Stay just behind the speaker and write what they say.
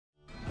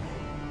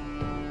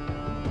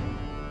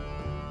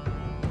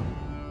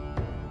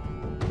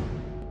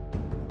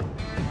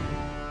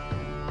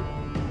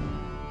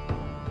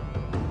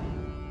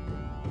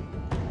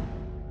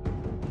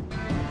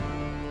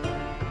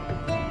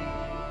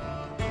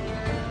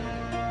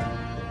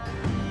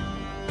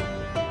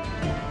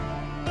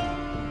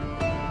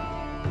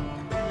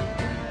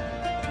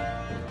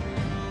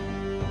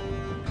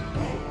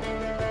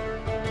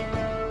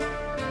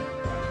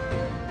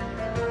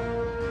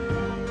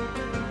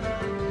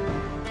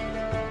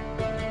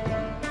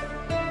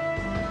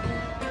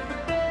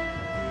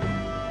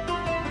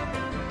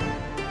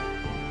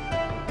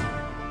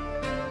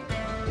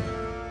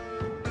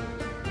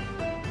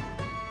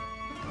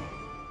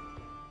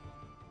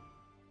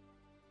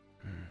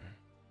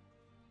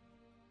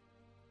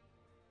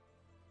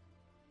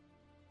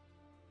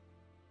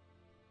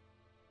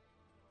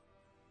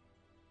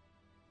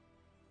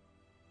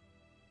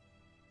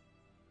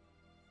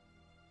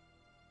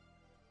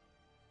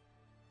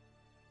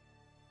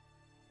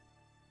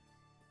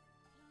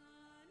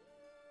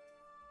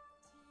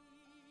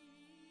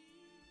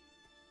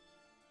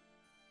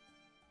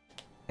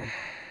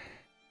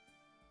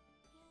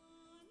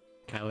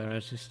Kyler,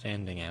 as you're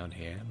standing out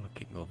here,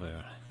 looking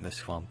over the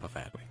swamp of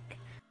Adwick,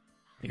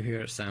 you hear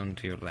a sound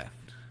to your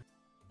left.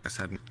 A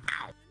sudden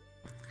ow!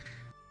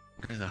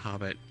 As a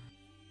hobbit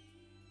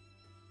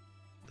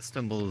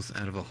stumbles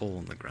out of a hole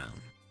in the ground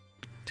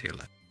to your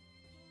left.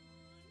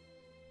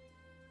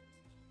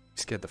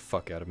 Scared the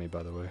fuck out of me,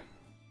 by the way.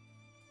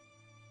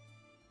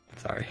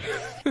 Sorry.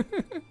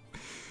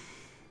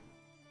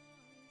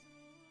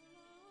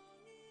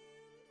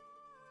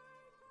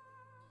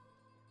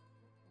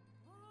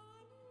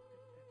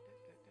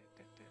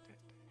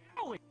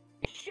 Holy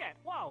shit!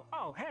 Whoa!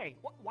 Oh, hey!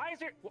 Why is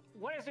there?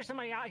 Why is there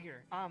somebody out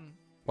here?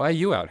 Why are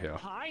you out here?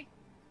 Hi.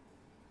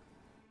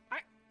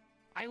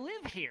 I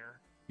live here.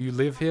 You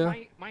live here?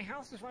 My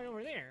house is right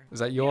over there. Is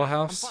that your Yeah,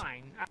 house? I'm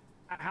fine.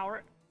 How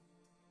are?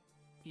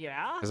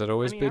 Yeah. Has it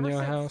always been ever your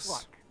since,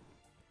 house?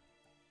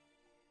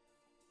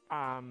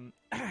 Look,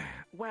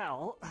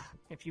 well,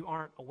 if you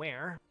aren't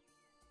aware,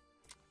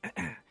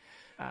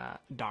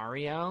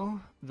 Dario,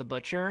 the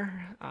butcher,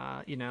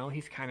 you know,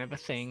 he's kind of a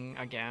thing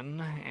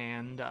again,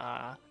 and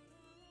I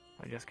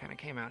just kind of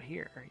came out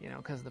here, you know,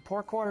 because the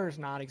poor quarter is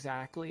not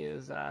exactly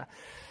as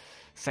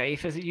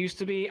safe as it used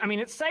to be. I mean,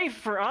 it's safe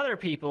for other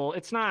people.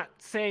 It's not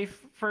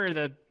safe for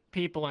the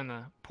people in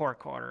the poor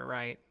quarter,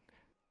 right?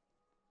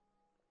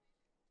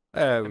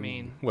 I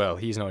mean, well,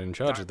 he's not in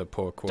charge of the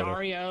poor quarter.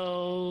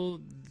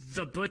 Dario,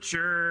 the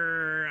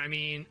butcher. I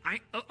mean,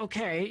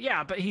 okay,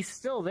 yeah, but he's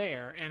still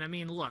there. And I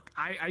mean, look,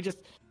 I just,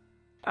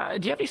 do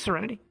you have any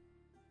serenity?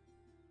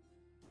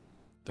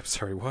 I'm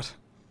sorry, what?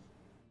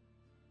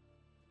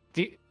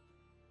 Do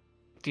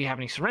you have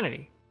any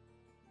serenity?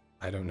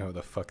 I don't know what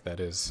the fuck that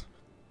is.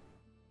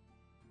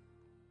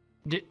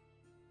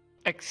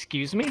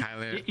 Excuse me?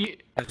 Kyler,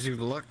 as you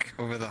look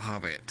over the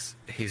hobbit,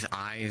 his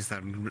eyes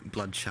are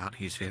bloodshot,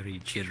 he's very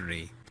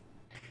jittery,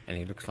 and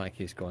he looks like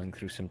he's going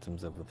through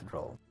symptoms of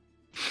withdrawal.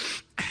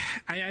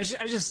 I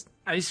just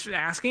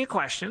asking a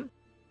question.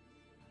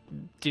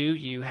 Do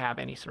you have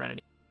any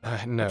serenity?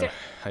 No,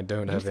 I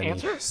don't have any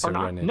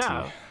serenity.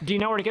 No. Do you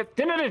know where to get?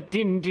 No. Do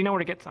you know where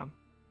to get some?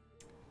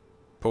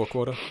 Poor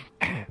quarter?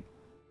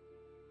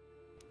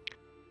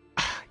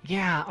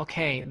 Yeah.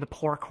 Okay. The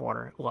poor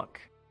quarter. Look.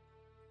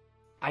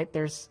 Do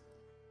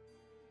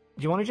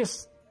you want to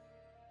just,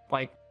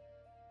 like,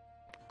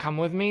 come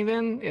with me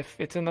then, if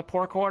it's in the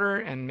poor quarter,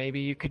 and maybe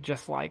you could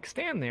just, like,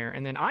 stand there,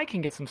 and then I can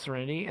get some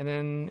serenity, and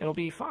then it'll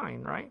be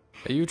fine, right?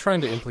 Are you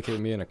trying to implicate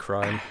me in a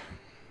crime?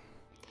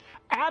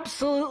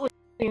 Absolutely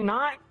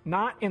not.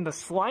 Not in the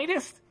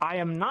slightest. I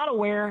am not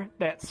aware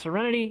that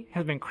serenity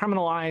has been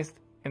criminalized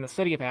in the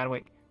city of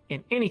Adwick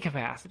in any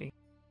capacity.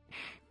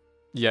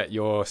 Yet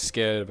you're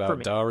scared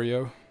about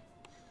Dario?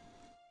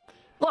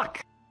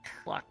 Look.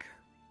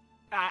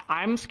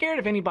 I'm scared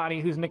of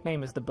anybody whose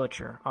nickname is the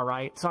Butcher,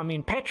 alright? So, I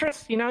mean,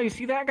 Petrus, you know, you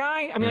see that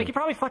guy? I mean, like, he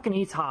probably fucking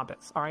eats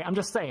hobbits, alright? I'm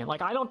just saying.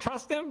 Like, I don't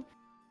trust him.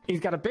 He's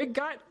got a big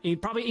gut. He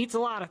probably eats a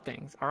lot of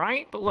things,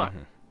 alright? But look,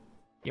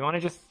 you want to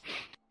just,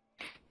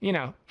 you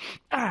know,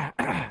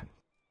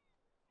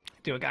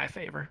 do a guy a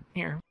favor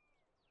here.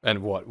 And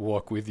what,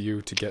 walk with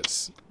you to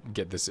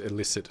get this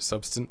illicit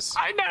substance?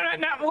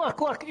 No, look,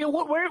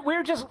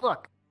 we're just,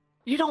 look,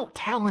 you don't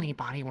tell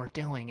anybody we're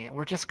doing it.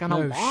 We're just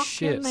gonna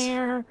walk in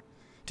there.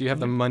 Do you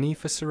have the money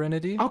for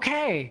serenity?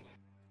 Okay.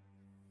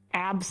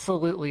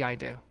 Absolutely I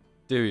do.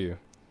 Do you?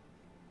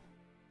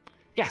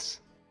 Yes.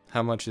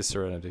 How much is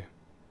serenity?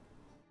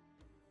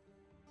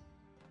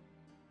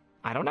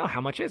 I don't know.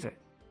 How much is it?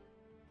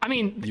 I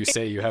mean... You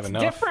say you have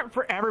enough? Different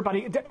for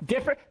everybody.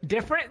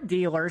 Different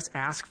dealers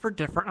ask for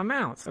different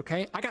amounts,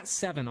 okay? I got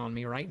 7 on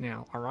me right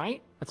now, all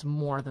right? That's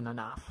more than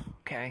enough,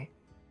 okay?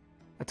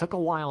 It took a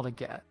while to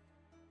get.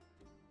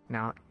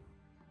 Now,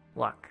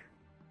 look.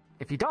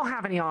 If you don't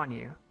have any on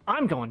you,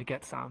 I'm going to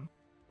get some.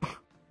 I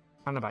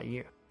don't know about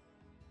you.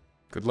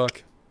 Good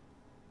luck.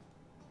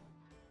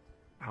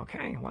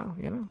 Okay, well,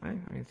 you know, I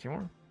mean, it's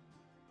your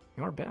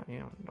bet. You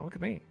know, don't look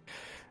at me.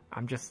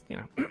 I'm just, you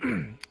know.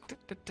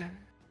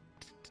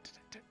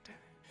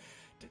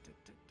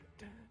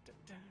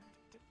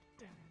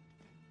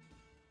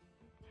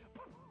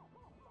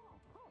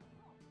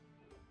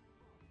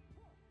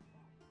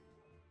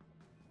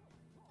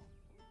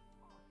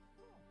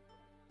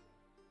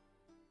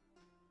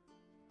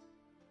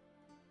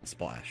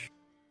 Splash.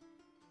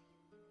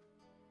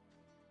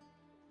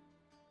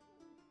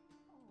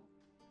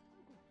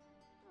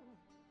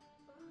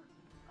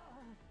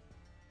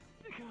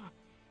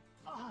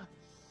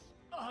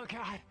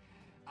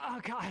 Oh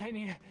God, I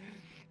need.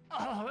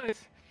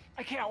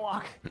 I can't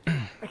walk.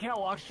 I can't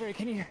walk straight.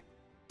 Can you?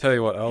 Tell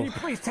you what, Can you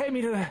please take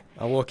me to the?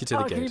 I'll walk you to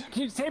the gate.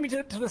 Can you take me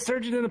to the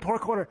surgeon in the poor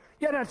quarter?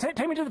 Yeah, no, take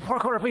me to the poor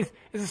quarter, please.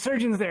 The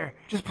surgeon's there.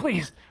 Just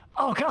please.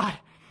 Oh God.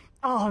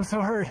 Oh, I'm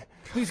so hurt.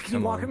 Please, can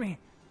you walk with me?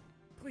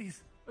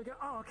 Please. Okay.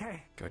 Oh,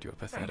 okay. God, you're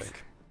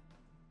pathetic.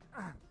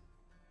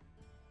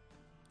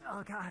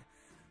 Oh God.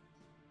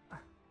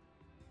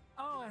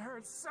 Oh, it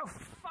hurts so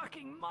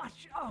fucking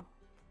much. Oh,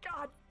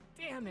 God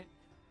damn it.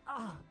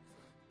 Oh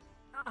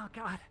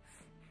God.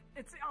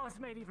 It's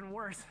made even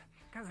worse.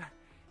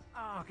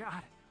 Oh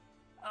God.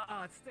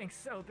 Oh, it stinks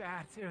so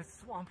bad too. It's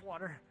swamp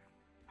water.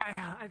 I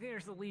think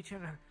there's a leech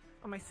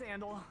on my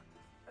sandal.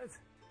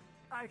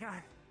 I got.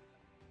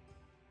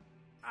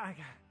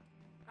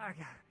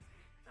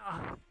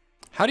 Oh.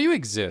 How do you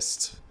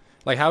exist?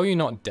 Like, how are you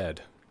not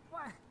dead?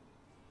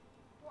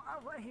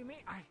 What do you mean?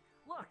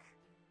 Look.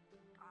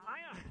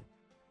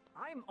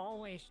 I'm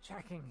always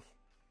checking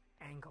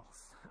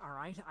angles. All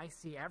right, I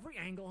see every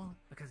angle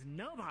because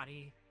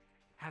nobody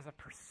has a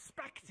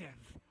perspective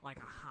like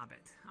a hobbit.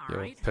 All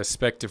right. Your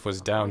perspective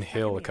was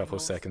downhill a couple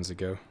seconds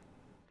ago.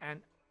 And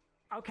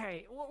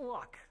okay, well,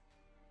 look,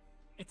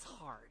 it's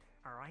hard.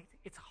 All right,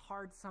 it's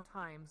hard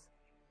sometimes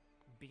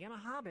being a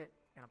hobbit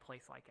in a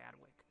place like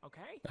Adwick.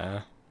 Okay.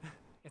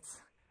 It's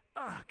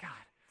oh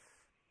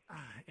god.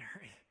 It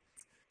hurt.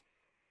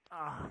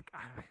 Oh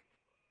god.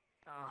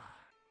 Oh,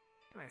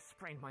 I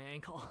sprained my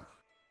ankle.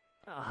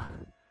 What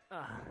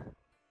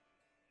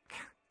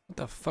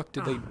the fuck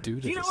did they do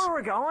to Do you know this? where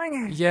we're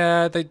going?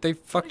 Yeah, they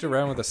fucked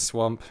around with the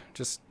swamp.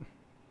 Just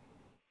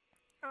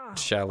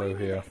shallow What do you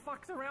mean here. they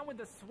fucked around with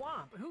the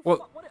swamp? Who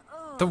Well, what,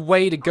 the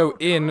way to go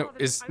in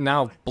is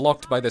now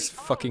blocked by this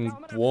fucking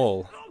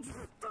wall.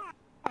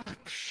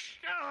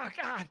 Oh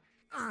god.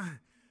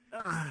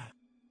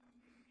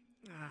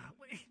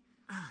 Wait.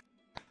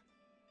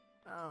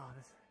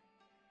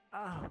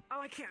 Oh,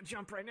 I can't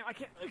jump right now. I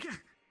can't.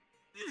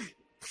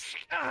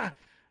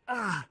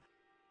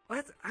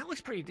 Well, that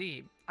looks pretty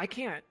deep. I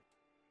can't.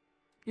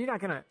 You're not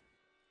gonna.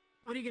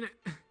 What are you gonna?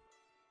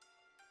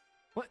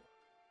 What?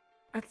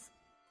 That's.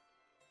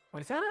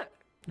 What is that?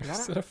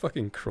 Is that a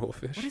fucking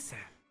crawfish? What is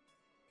that?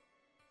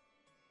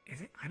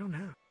 Is it? I don't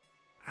know.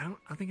 I don't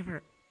think I've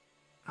ever.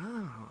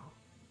 Oh.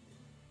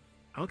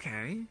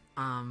 Okay.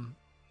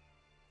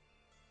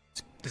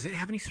 Does it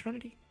have any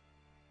serenity?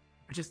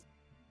 I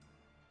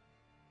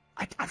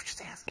was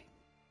just asking.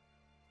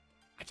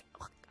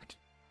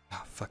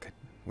 Oh fuck it.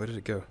 Where did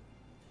it go?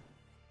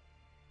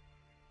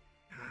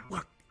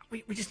 Look,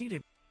 we just need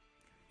to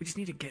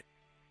get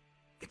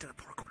to the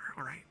poor corner.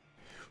 All right.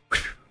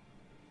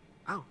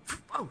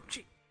 Oh,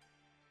 gee.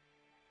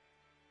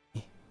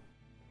 Well,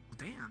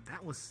 damn,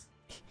 that was.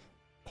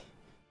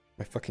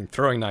 My fucking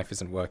throwing knife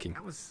isn't working.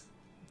 That was.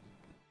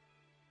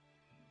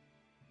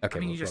 Okay. I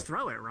mean, well, you just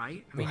throw it,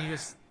 right? I mean, you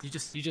just.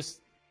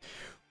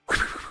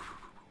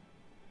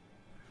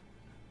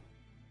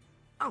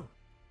 Oh.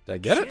 Did I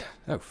get Shit. it?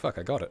 Oh fuck!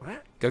 I got it.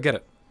 What? Go get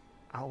it.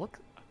 Oh, look.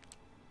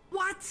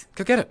 What?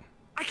 Go get it.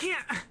 I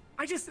can't.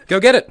 I just. Go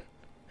get it.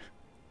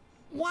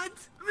 What?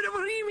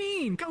 What do you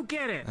mean? Go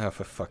get it. Oh,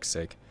 for fuck's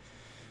sake.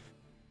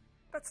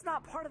 That's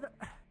not part of the.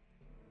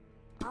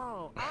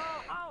 Oh,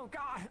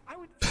 God. I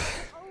would.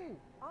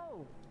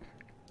 Oh.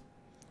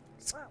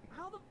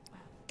 How the.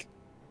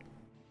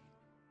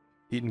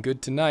 Eating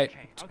good tonight.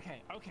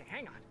 Okay,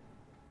 hang on.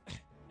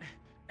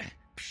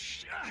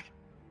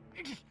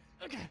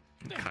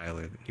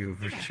 Kyler,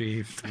 you've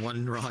retrieved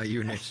one raw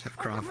unit of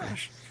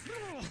crawfish.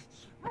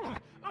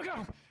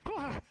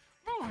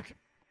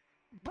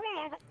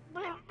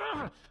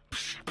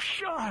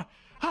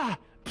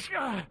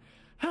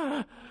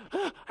 I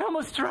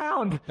almost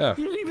drowned. Oh.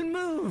 You didn't even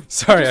move.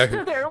 Sorry, You I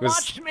stood there and was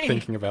watched me.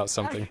 thinking about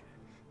something.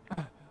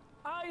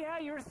 Oh yeah,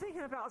 you were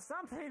thinking about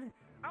something.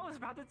 I was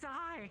about to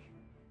die.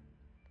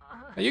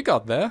 Oh, you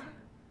got there.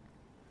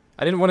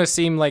 I didn't want to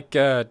seem like,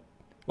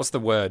 what's the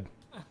word?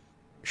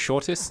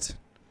 Shortest?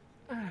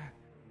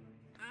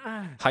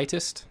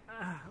 Heightest?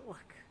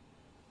 Look,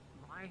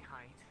 my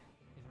height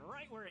is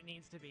right where it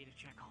needs to be to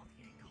check all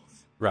the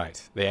angles.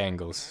 Right, the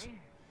angles. Okay?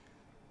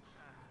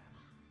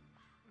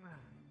 Oh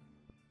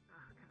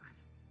god.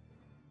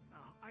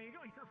 Oh, are you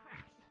going so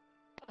fast?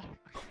 Oh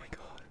my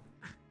god.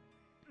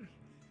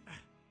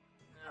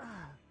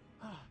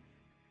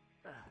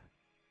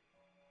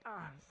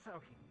 I'm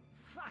soaking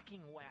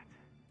fucking wet.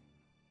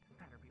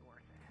 Better be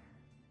worth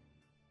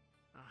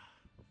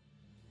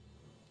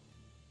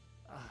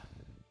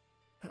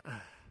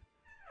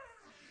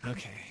it.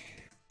 Okay.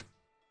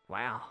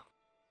 Wow.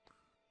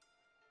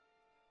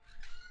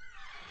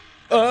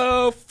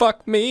 Oh,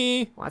 fuck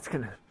me! Well, that's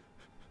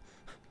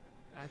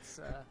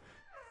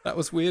That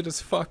was weird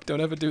as fuck.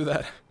 Don't ever do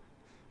that.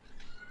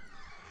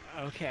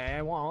 okay,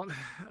 I won't.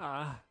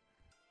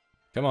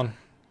 Come on.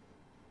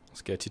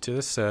 Let's get you to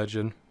the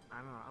surgeon.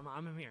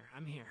 I'm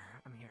here.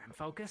 I'm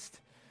focused.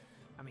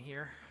 I'm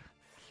here.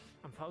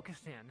 I'm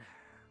focused in.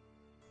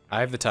 I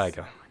have the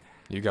tiger.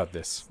 You got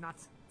this.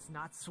 It's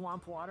not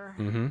swamp water.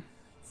 Mm-hmm.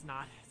 It's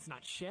not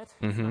shit.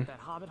 It's not that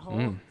hobbit hole.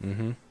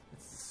 Mm-hmm.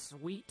 It's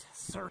sweet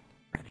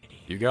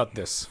serenity. You got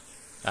this.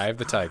 I have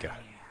the tiger.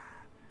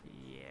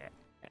 Yeah.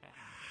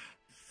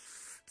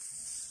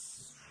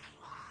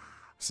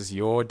 This is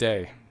your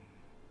day.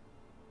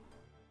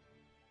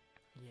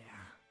 Yeah.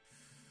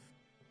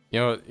 You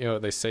know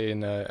what they say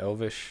in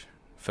Elvish?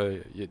 They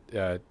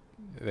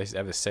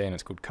have a saying,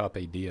 it's called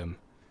Carpe Diem.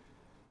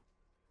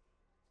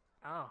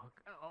 Oh.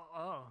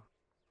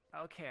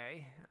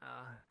 Okay.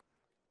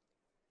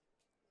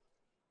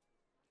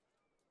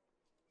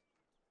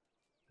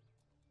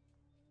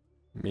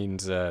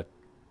 Means,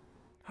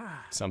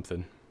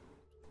 something.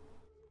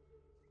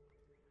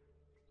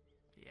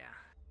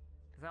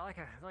 Is that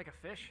like a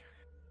fish?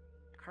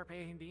 Carpe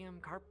diem,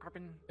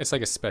 carpin. It's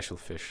like a special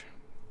fish.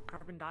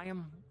 Carpin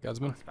diem.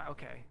 Guardsman. Oh,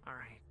 okay, all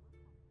right.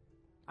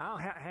 Oh,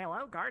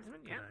 hello,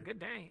 guardsman. Yeah, good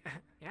day.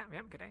 Yeah,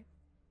 good day.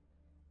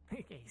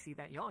 Okay, you see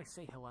that? You always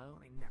say hello,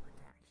 and they never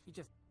attack. You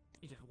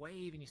just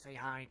wave and you say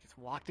hi. Just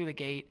walk through the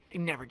gate.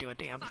 You never do a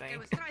damn thing. I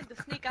was trying to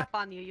sneak up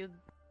on you.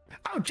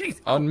 Oh, jeez.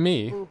 On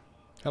me. Ooh.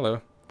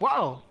 Hello.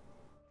 Whoa.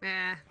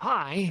 Eh.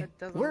 Hi. That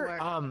doesn't We're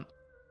work.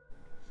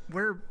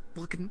 we're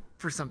looking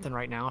for something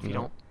right now. If you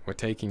don't. We're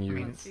taking you.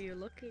 What are you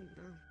looking?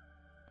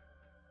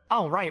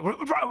 Oh, right.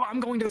 I'm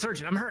going to the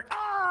surgeon. I'm hurt.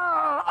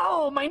 Ah!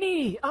 Oh, my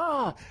knee.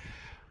 Ah.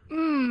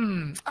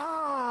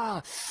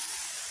 Ah.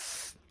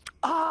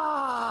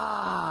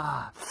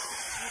 Ah.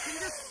 You can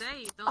just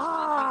say. Don't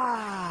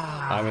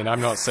Ah. I mean, I'm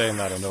not saying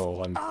that at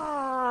all.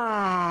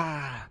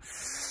 Ah.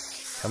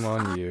 Come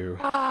on, you.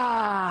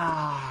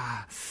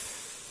 Ah.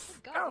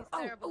 God,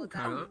 he's terrible at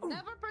that.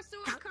 Never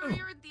pursue a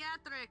career in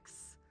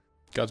theatrics.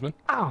 Guardsman.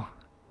 Oh.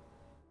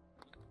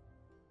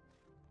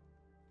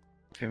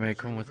 You may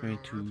come with me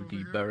to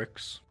the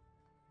barracks.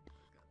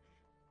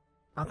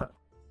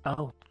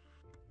 Oh,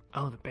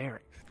 the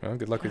barracks. Well,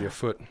 good luck with your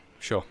foot.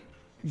 Sure.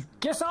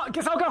 Guess I'll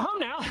go home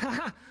now.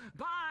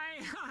 Bye.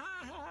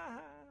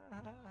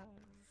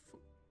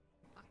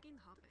 Fucking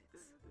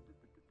hobbits.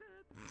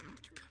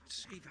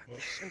 Say that.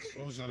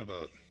 What was that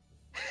about?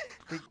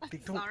 They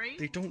don't. Sorry?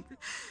 They don't.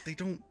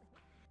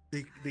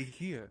 They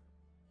hear.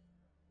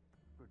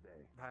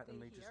 That They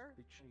and they hear?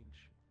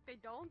 change. They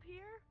don't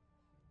hear?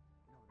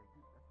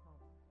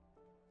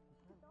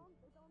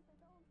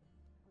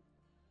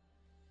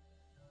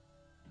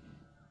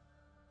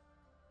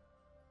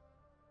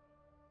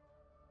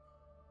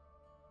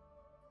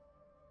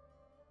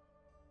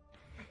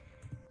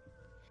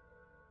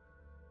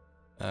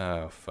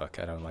 Oh, fuck.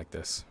 I don't like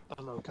this.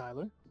 Hello,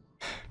 Kyler.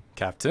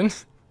 Captain?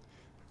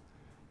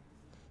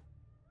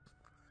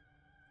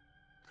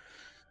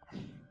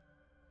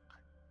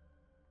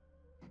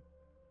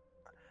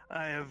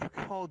 I have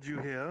called you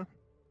here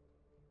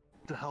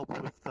to help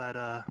with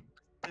that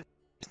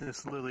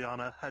business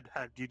Liliana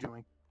had you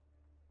doing.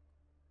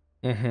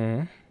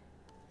 Mm-hmm.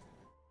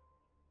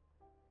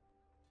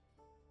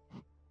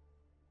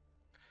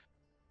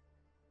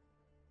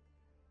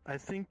 I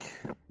think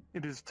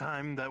it is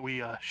time that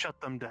we shut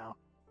them down.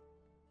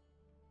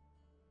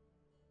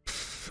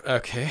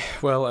 Okay,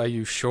 well, are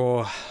you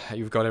sure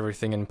you've got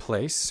everything in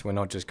place? We're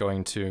not just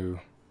going to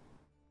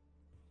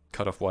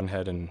cut off one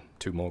head and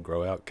two more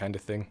grow out kind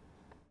of thing?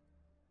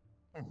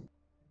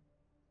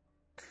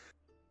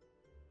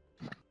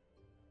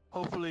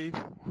 Hopefully,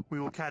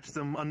 we will catch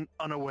them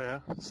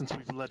unaware since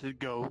we've let it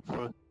go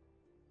for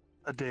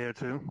a day or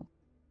two.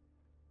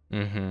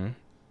 Mm-hmm.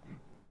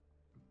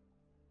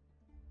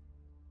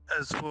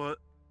 As for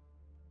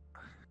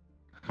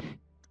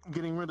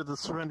getting rid of the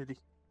Serenity,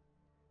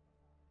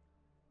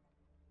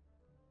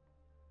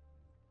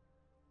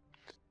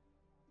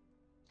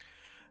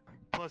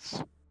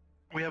 plus,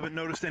 we haven't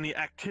noticed any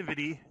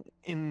activity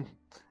in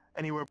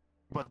anywhere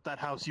but that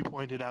house you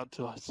pointed out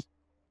to us.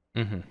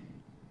 Mm-hmm.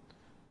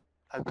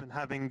 I've been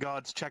having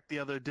guards check the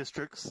other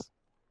districts,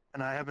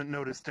 and I haven't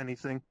noticed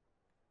anything.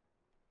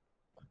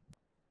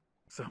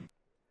 So,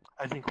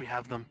 I think we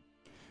have them.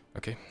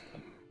 Okay.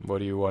 What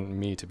do you want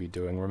me to be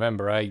doing?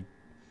 Remember, I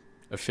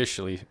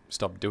officially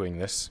stopped doing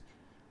this.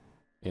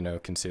 You know,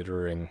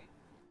 considering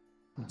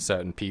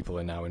certain people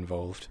are now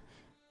involved.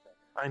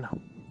 I know.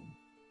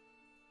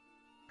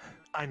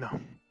 I know.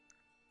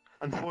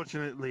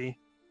 Unfortunately,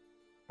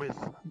 with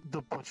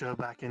the butcher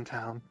back in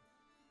town,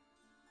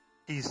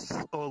 he's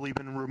slowly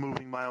been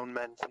removing my own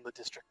men from the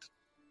district.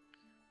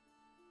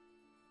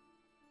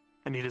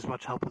 I need as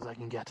much help as I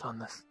can get on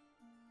this.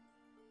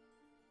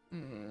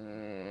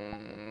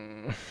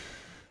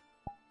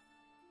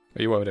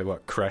 You want me to,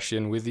 what, crash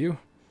in with you?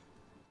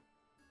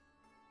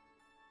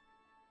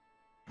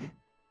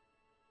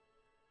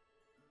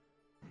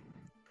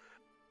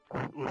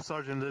 With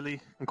Sergeant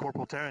Lilly and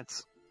Corporal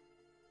Terrence.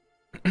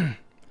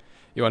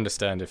 You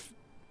understand, if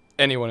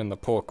anyone in the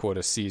poor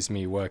quarter sees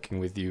me working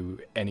with you,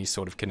 any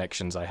sort of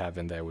connections I have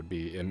in there would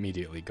be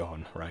immediately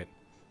gone, right?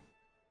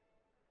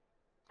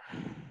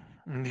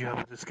 Do you have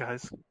a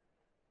disguise?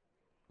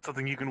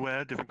 Something you can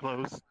wear, different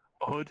clothes,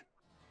 a hood?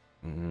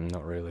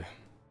 Not really.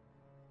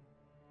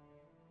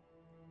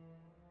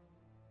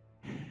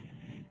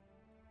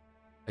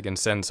 I can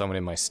send someone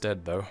in my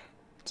stead, though.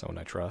 Someone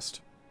I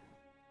trust.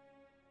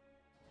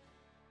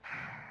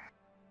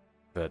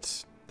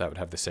 But that would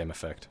have the same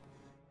effect.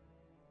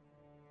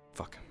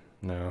 Fuck.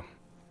 No.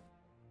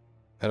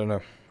 I don't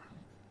know.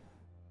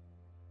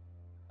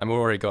 I've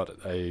already got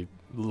a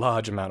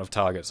large amount of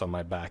targets on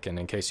my back, and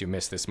in case you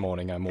missed this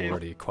morning, I'm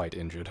already quite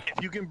injured.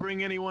 If you can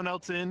bring anyone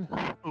else in,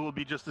 it will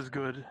be just as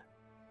good.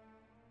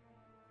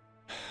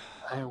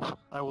 I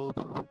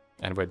will...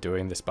 And we're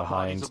doing this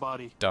behind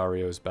body.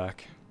 Dario's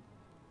back.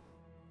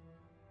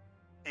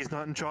 He's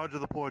not in charge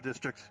of the poor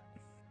district.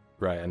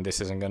 Right, and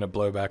this isn't going to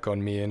blow back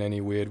on me in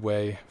any weird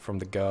way from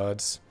the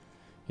guards.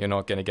 You're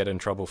not going to get in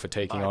trouble for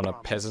taking I on a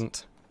promise.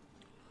 peasant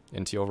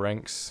into your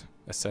ranks,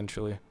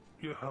 essentially.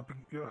 You're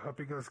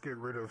helping us get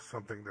rid of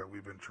something that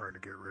we've been trying to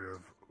get rid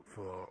of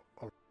for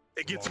a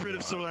It gets long rid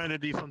of while.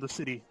 serenity from the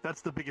city.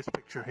 That's the biggest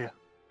picture here.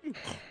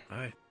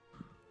 Alright.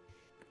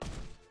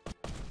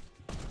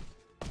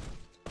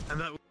 And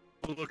that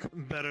will look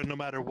better no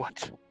matter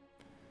what.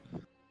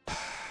 I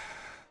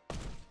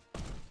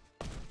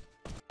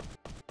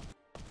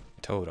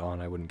told On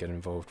I wouldn't get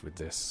involved with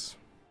this.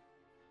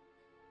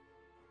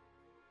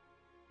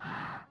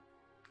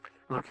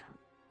 Look,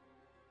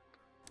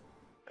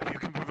 if you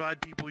can provide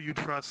people you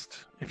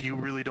trust, if you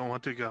really don't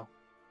want to go.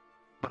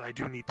 But I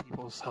do need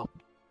people's help.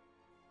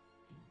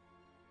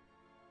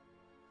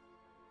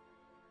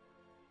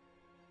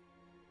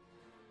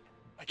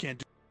 I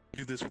can't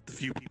do this with the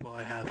few people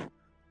I have.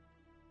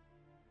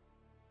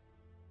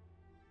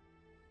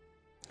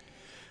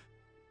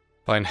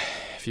 Fine,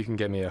 if you can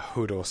get me a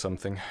hood or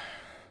something.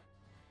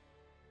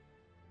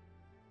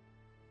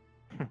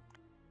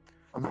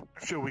 I'm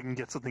sure we can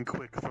get something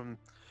quick from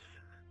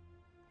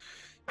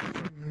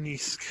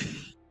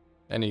Nisk.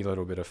 Any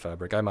little bit of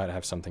fabric. I might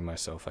have something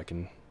myself. I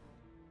can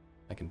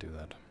do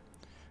that.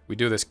 We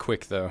do this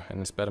quick though, and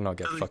it's better not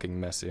get fucking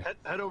messy.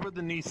 Head over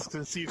to Nisk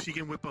and see if she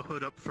can whip a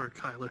hood up for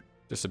Kyler.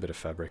 Just a bit of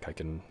fabric I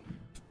can,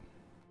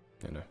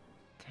 you know.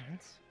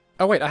 Terrence?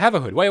 Oh wait, I have a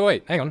hood.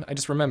 Wait, hang on. I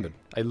just remembered.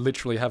 I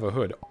literally have a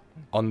hood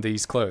on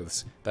these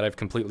clothes that I've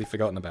completely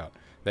forgotten about.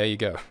 There you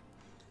go.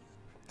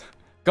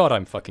 God,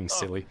 I'm fucking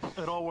silly.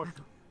 It all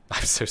worked.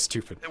 I'm so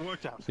stupid. It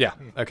worked out. Yeah,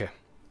 okay.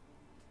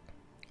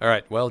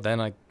 Alright, well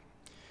then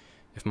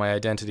if my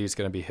identity is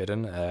going to be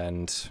hidden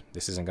and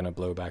this isn't going to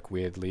blow back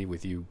weirdly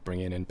with you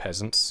bringing in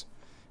peasants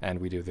and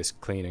we do this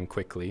clean and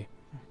quickly,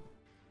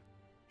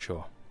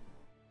 sure.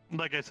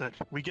 Like I said,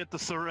 we get the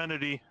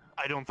serenity.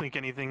 I don't think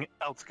anything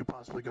else could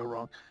possibly go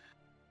wrong.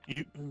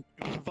 You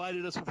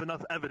provided us with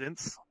enough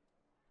evidence.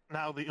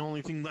 Now the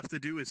only thing left to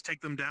do is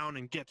take them down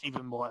and get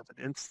even more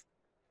evidence.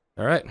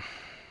 Alright.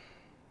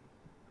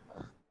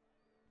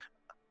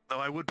 Though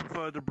I would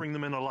prefer to bring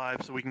them in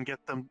alive so we can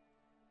get them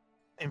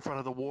in front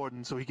of the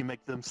warden so he can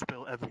make them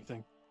spill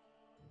everything.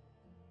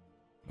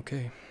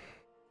 Okay.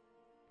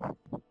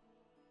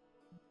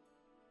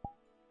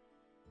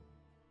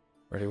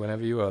 Ready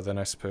whenever you are then,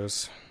 I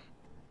suppose.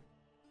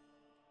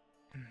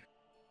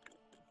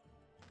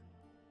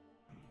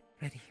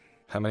 Ready.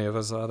 How many of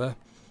us are there?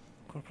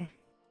 Corporal?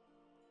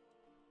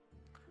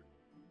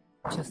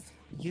 Just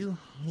you,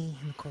 me,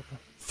 and the corporal.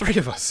 3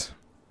 of us!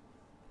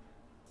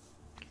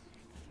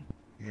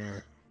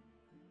 Yeah.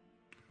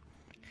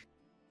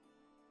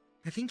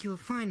 I think you will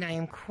find I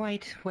am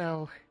quite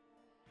well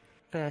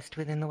versed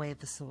within the way of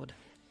the sword.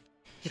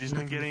 If She's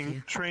been nothing with getting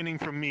you. training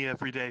from me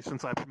every day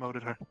since I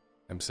promoted her.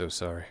 I'm so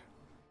sorry.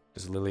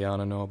 Does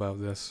Liliana know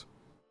about this?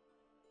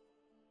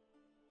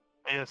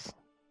 Yes.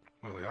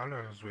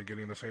 Liliana has been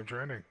getting the same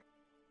training.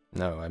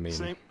 No, I mean...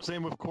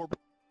 Same with Corporal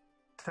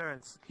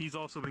Terrence. He's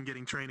also been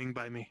getting training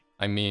by me.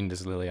 I mean,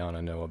 does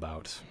Liliana know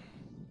about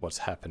what's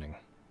happening?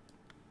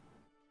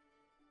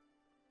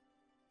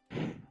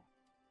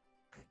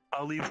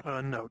 I'll leave her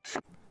a note.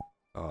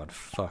 God,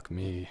 fuck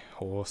me,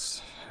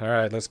 horse.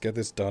 Alright, let's get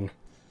this done.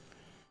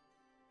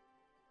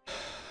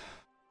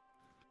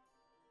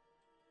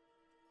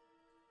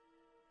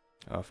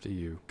 After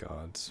you,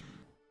 gods.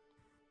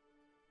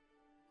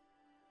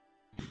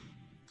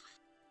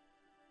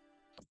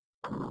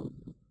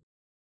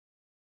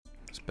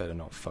 This better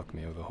not fuck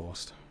me over,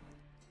 Horst.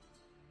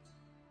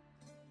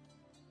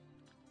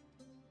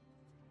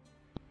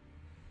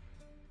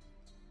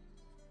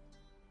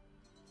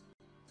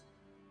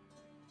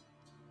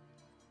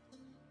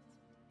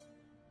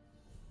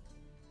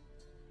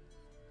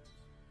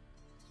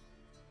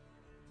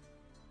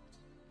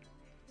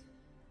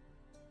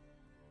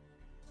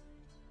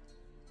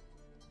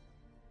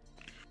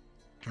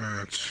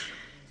 Alright.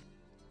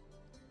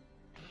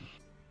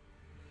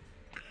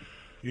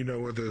 You know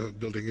where the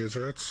building is,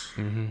 right?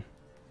 Mm-hmm.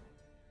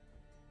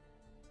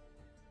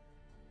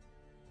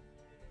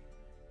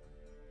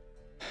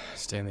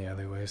 Stay in the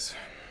alleyways.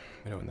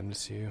 We don't want them to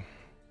see you.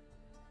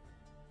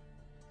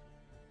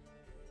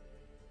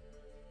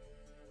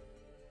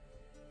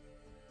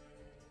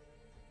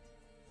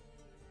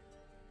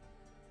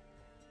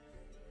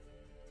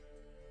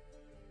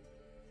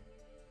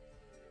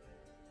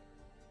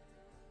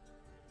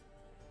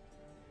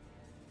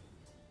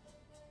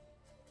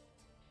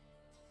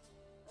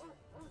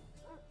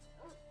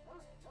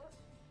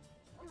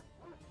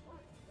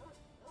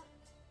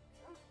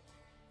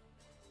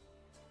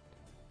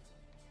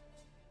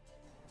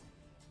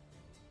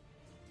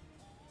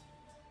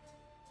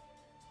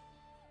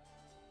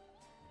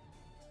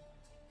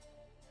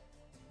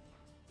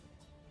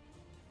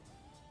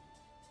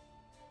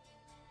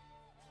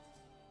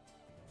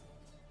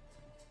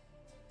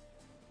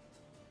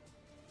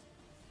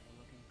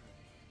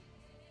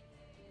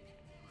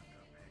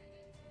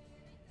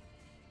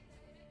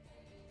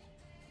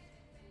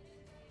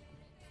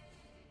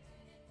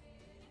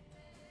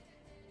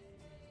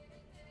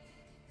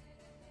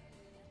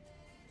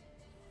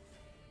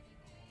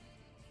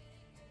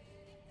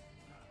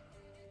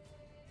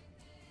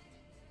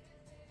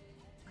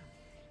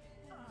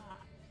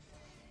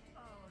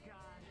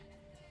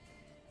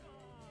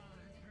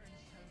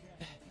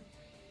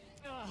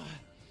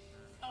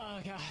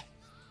 god.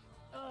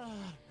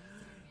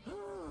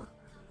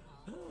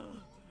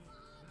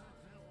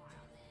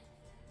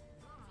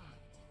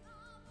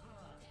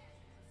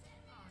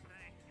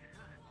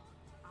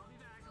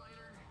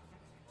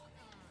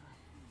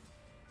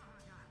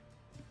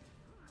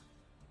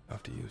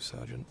 After you,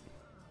 Sergeant.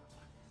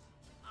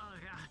 Oh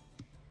god.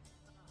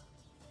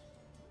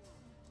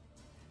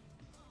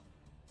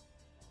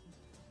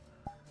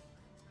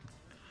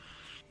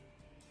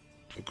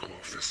 We'll go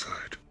off this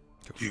side.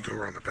 You go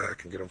around the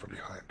back and get over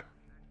behind.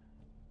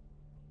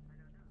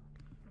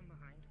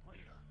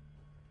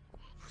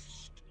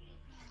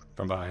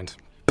 From behind.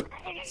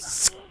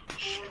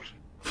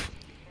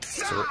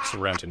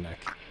 Surround your neck.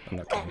 I'm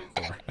not kidding.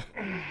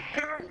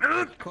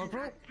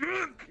 Corporal?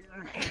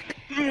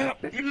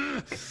 What are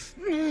you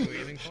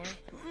aiming for?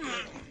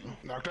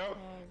 Knocked out?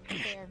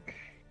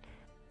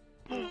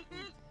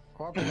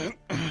 Corporal?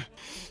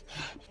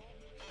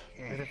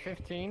 Is it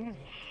 15?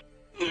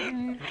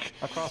 A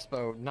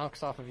crossbow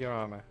knocks off of your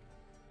armor.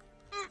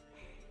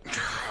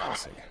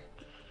 Let's see.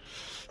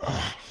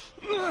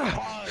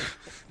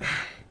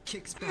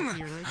 Kicks back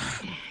your leg.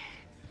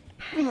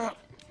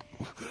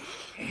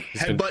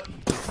 Headbutt.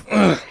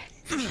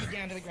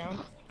 Down to the ground.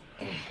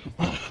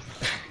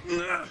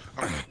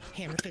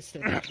 Hammer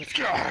fisted.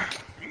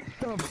 The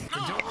door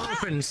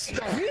opens.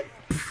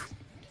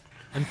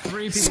 And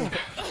 3 people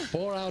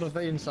pour out of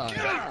the inside.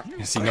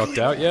 Is he knocked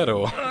out yet,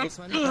 or? This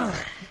one.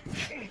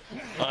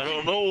 I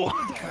don't know.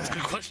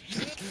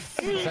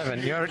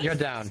 7, you're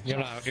down.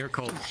 You're out. You're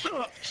cold.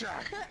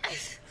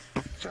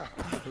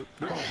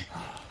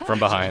 From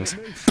behind.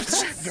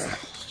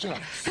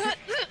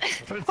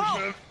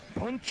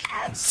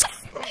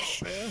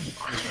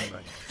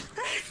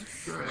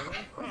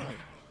 Really?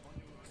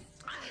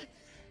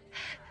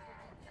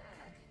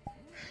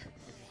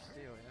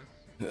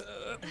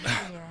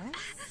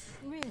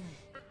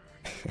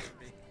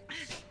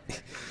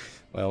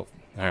 Well,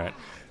 alright.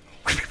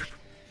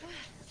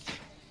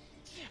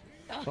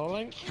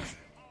 Rolling.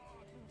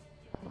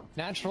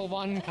 Natural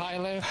 1,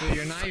 Kyler. With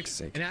your knife.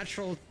 sake.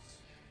 Natural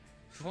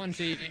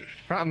 20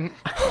 From.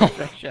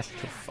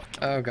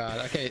 Oh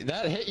god. Okay,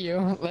 that hit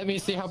you. Let me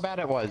see how bad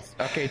it was.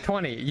 Okay,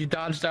 20. You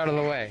dodged out of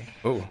the way.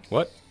 Oh,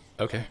 what?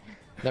 Okay.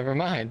 Never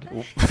mind.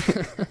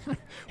 Let's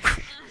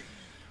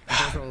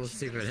roll to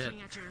see if it hit.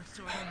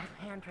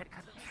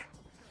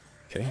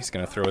 Okay, he's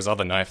gonna throw his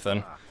other knife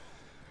then.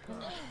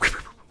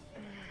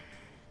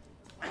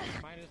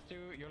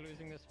 -2, you're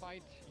losing this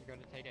fight. You're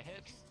going to take a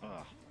hit.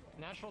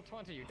 Natural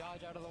 20, you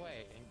dodge out of the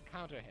way and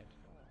counter hit.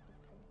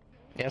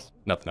 Yes.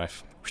 Another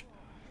knife.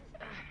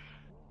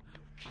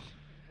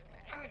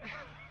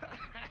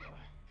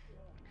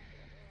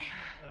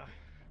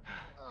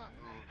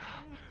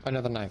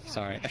 Another knife,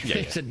 sorry. Yeah, I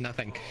yeah. said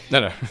nothing.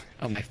 No.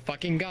 Oh my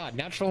fucking god,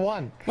 natural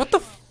 1. What the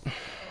f-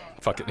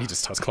 Fuck it, he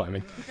just starts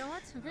climbing. You know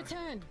what?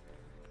 Return.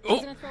 Oh.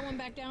 I'm gonna throw one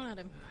back down at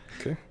him.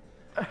 Okay.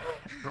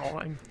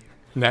 Rolling.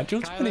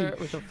 Natural 20. Kyler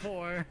with a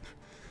 4.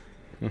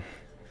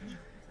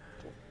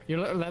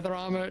 Your leather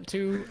armor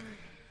 2.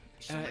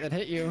 That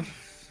hit you.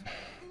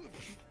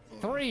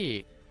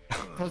 3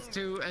 plus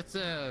 2. It's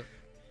a.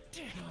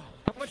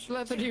 How much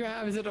leather do you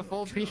have? Is it a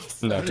full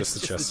piece? No, Or just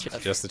the is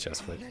chest. Just the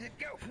chest plate.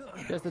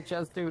 Just the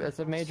chest too. It's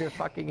a major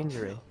fucking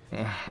injury.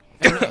 Oh,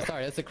 no,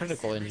 sorry, that's a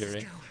critical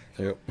injury.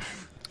 Yep.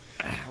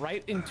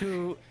 Right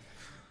into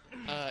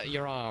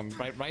your arm.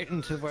 Right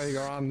into where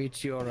your arm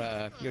meets your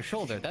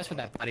shoulder. That's what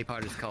that body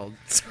part is called.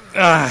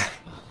 Ah!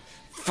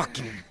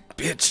 Fucking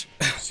bitch!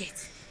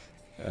 Shit.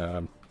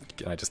 Can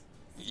I just...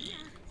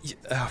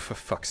 Oh, for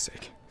fuck's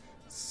sake.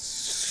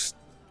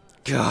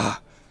 Gah!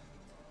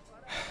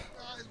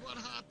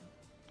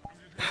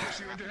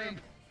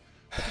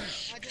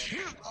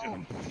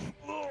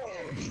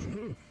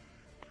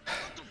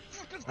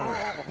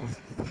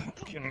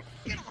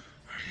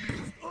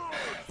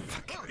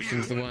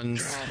 He's the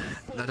ones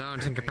that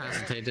aren't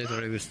incapacitated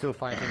or he was still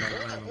fighting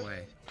or running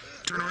away.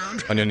 Turn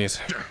around. On your knees.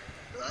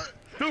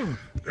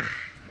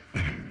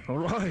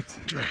 Alright.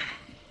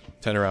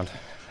 Turn around.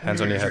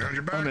 Hands on your head. On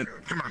your back.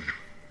 Come on.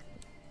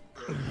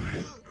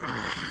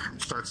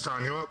 Starts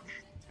tying you up.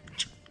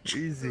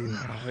 Easy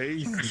now,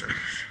 easy.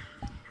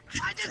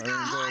 I don't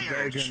go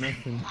beg or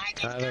nothing.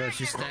 Tyler, as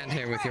you stand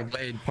here with your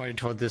blade pointed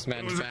toward this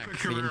man's back,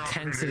 the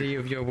intensity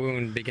of your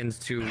wound begins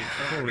to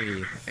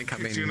fully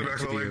come Gets you in the back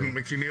into of the leg and view.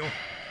 makes you kneel.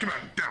 Come on,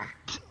 down.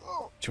 Do you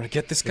want to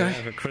get this You guy?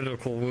 have a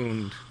critical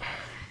wound.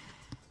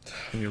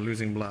 And you're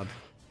losing blood.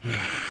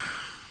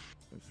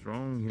 What's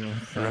wrong? You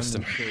Arrest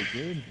him. so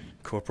good.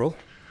 Corporal?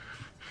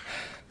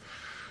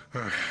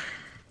 Alright.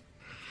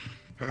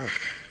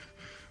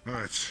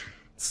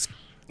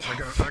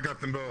 I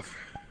got them both.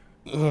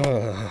 Do you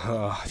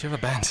have a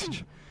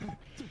bandage?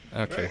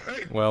 Okay,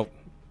 well,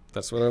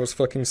 that's what I was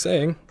fucking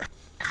saying.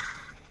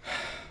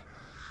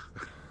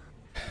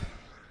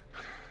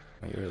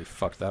 Oh, you really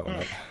fucked that one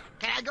up.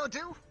 Can I go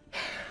too? Do you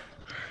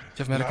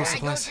have medical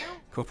supplies,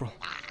 Corporal?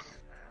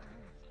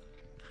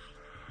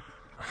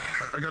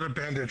 I got a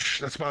bandage.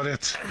 That's about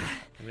it.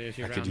 As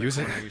you I round could the use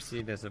it. corner, You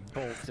see there's a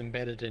bolt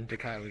embedded into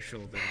Kyler's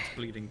shoulder. It's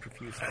bleeding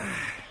profusely.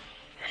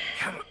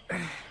 Can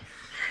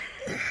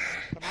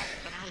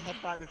I hit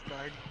by this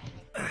guard?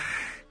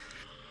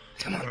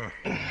 Come on.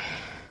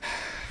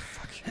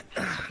 Fuck.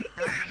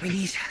 We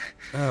need.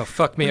 Oh,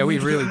 fuck me. Are we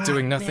really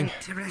doing nothing?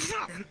 To rest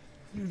them.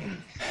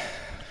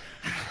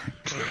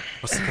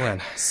 What's the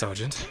plan,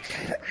 Sergeant?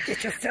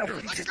 Get yourself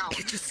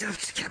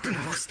to Captain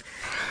Host.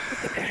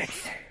 The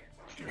barracks.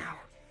 Now,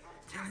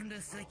 tell him to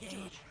seek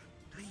aid,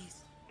 please.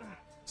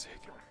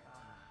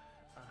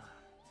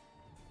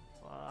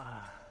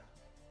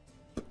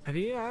 Have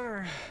you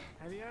ever?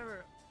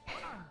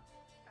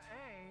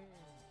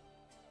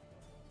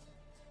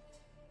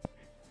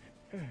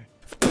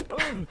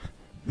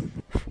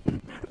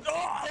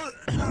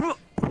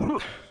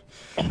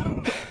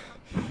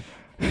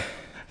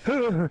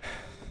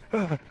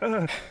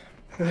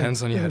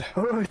 Hands on your head.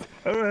 All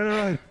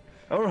right.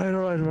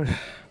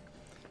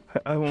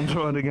 I won't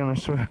try it again, I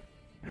swear.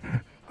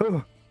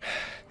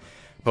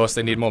 Boss,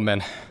 they need more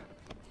men.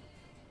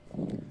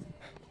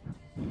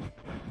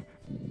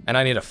 And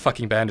I need a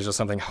fucking bandage or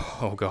something.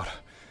 Oh god.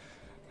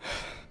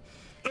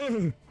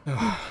 With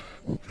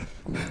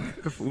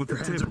the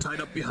hands are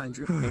tied up behind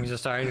you. Things are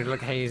starting to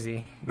look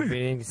hazy. We're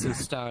beginning to see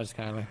stars,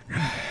 Kyler.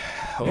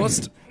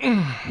 Host.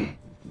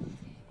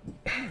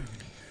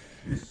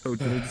 Oh,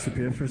 did I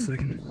disappear for a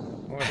second?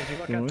 Or if you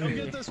look at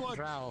Get this the one.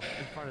 Drow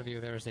in front of you,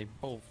 there is a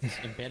bolt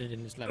embedded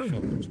in his left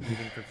shoulder, it's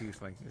bleeding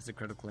profusely. It's a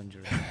critical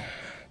injury.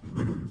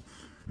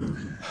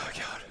 Oh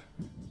god.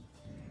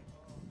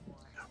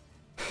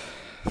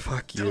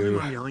 Fuck Tell him you.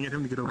 I'm yelling at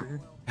him to get over here.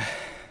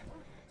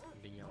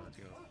 Being yelled at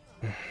you.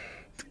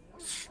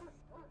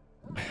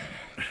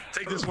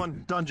 Take this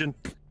one, dungeon.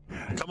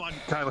 Come on,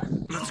 Kyler.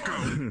 Let's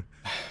go.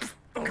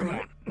 Come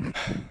on.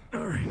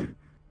 Alright.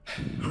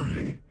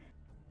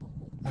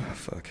 Oh,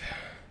 fuck.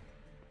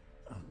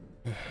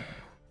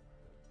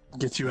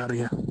 Get you out of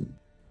here.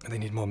 They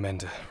need more men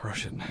to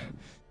rush it.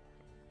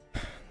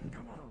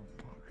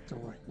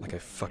 Don't worry. Like I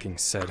fucking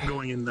said. I'm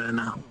going in there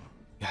now.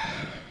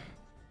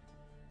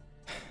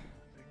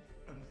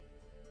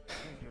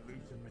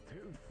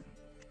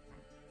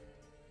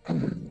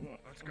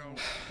 Let's go.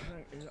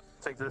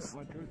 Take this.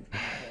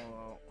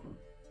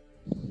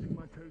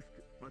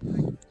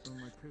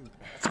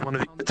 It's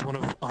one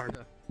of our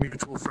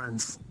mutual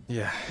friends.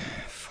 Yeah.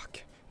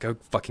 Fuck. Go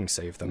fucking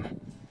save them.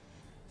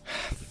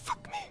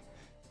 Fuck me.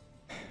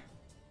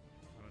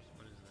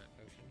 What is that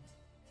potion?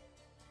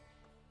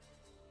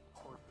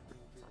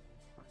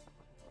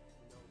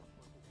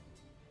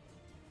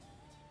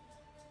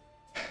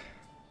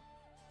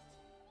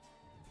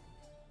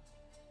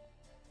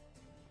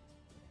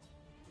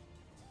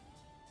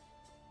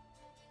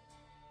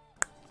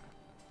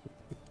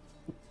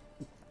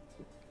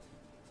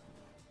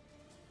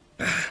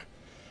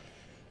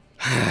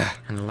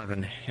 An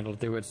 11. It'll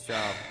do its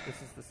job.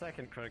 This is the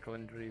second critical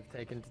injury you've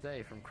taken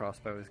today from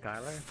crossbows,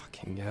 Kyler.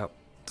 Fucking yep.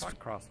 What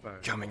crossbows?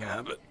 Coming out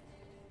of it.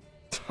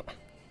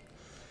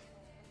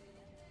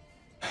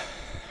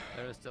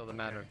 There is still the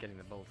matter of getting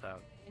the bolt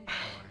out.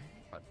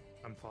 But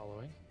I'm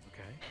following.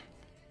 Okay.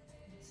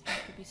 There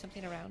could be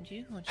something around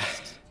you, or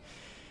just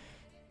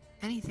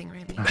anything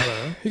really.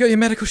 Hello? You got your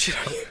medical shit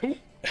on you.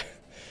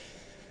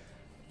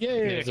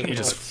 Yay! He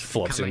just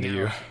flops Coming into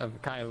you. out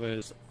of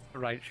Kyler's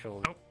right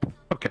shoulder.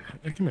 Okay,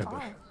 give me a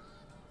bit.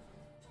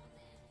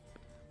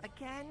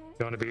 Again?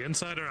 You want to be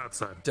inside or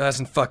outside?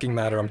 Doesn't fucking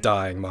matter, I'm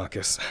dying,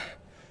 Marcus.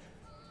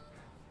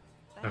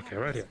 Okay,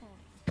 right here.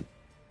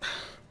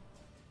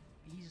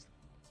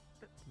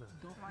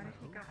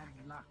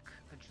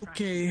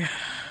 Okay.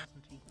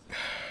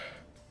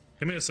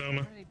 Give me a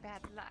soma. Very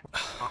bad luck.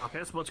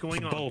 Marcus, what's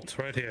going on? Bolt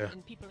right here.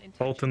 And people in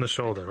Bolt in the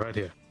shoulder, right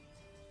here.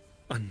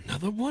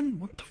 Another one?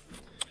 What the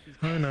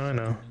I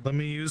know. Let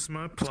me use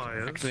my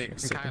pliers. Actually,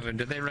 Kyler,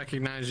 did they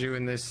recognize you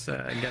in this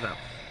getup?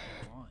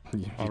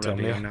 You tell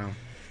Already, me. I know.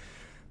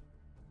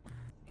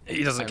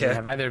 He doesn't I mean, care.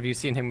 have either of you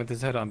seen him with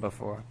his hood on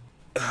before?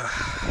 I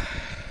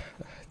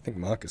think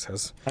Marcus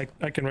has.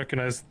 I can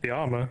recognize the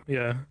armor,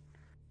 yeah.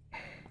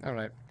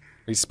 Alright.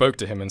 We spoke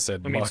to him and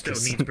said, I mean,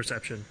 Marcus. still needs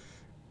perception.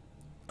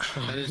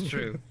 That is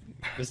true.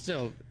 But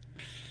still,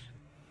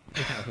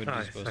 you know how hood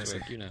is supposed to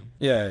work, you know.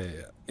 Yeah.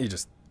 He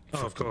just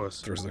Oh, of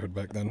course. throws the hood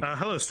back then.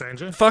 Hello,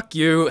 stranger. Fuck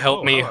you,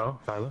 help me. Hello,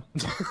 Tyler.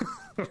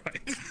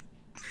 Right.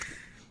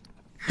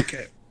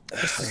 Okay.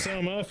 Mr.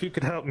 Soma, if you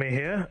could help me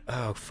here.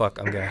 Oh, fuck,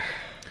 I'm gonna.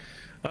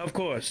 Of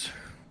course.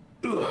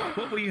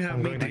 What will you have I'm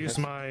me going to do? use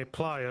my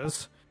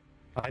pliers.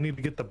 I need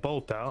to get the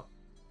bolt out.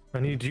 I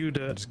need you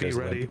to Just be goes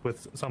ready limp.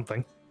 with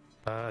something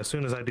as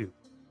soon as I do.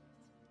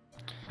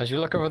 As you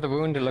look over the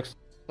wound, it looks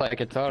like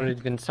it's already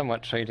been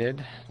somewhat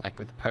treated, like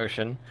with the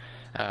potion.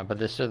 But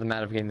there's still the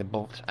matter of getting the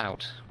bolt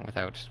out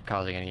without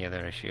causing any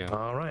other issue.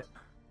 All right.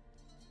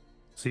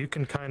 So you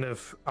can kind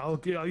of, I'll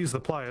use the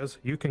pliers.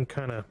 You can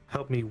kind of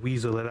help me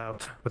weasel it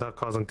out without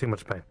causing too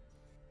much pain.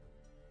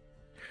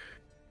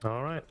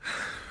 All right.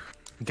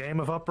 Game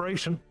of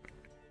operation.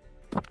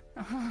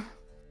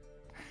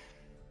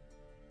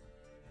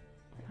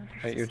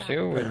 Right, you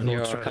two, with We'll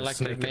your try to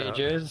collective snake it out.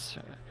 mages,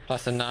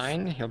 plus a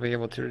 9, you'll be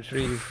able to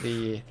retrieve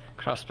the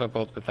crossbow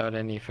bolt without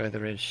any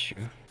further issue.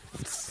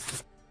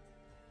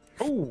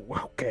 Oh,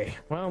 okay.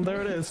 Well,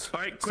 there it is.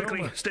 All right, quickly,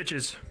 Silver.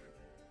 stitches.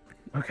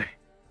 Okay.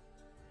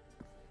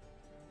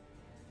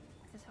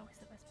 This is always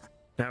the best part.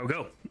 Now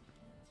go.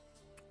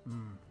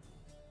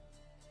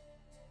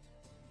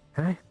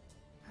 Okay.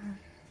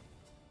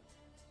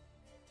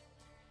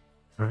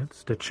 All right,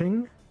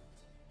 stitching.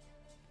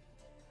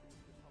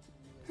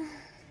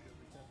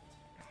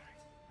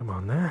 Come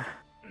on there.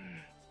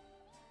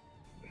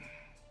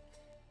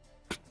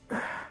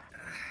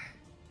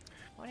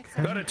 What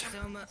exactly? Got it.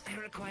 Soma, I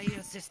require your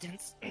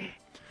assistance.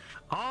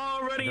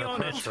 Already Got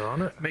on it. pressure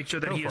on it. Make sure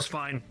that Go he for is it.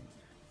 fine.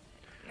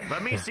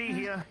 Let me see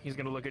here. He's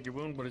gonna look at your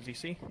wound. What does he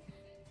see?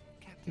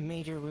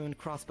 Major wound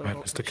crossbow. Right,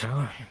 bolt. Mr.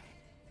 Kyler.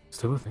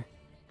 Still with me?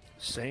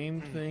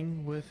 Same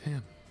thing with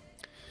him.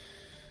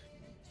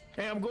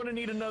 Hey, I'm gonna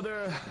need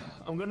another.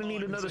 I'm gonna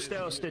need another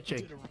style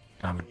stitching.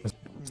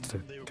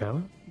 Mr.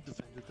 Kyler?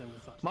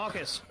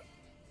 Marcus,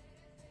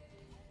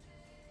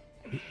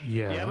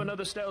 Yeah. you have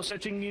another style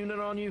stitching unit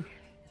on you?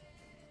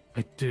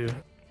 I do.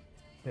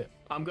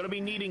 I'm gonna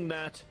be needing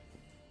that.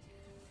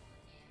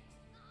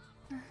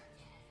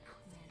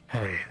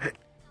 Hey,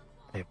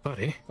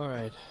 buddy. All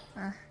right.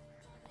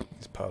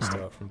 He's passed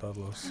out from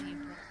Pavlos.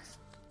 Kyler.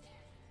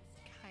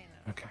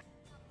 Okay.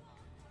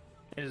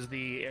 Is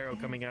the arrow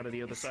coming out of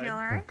the other side?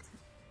 alright?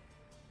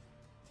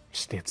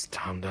 Just needs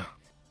time to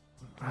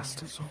rest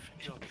his soul.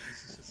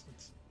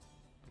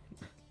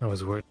 I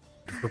was worried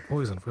for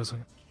poison for a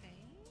second.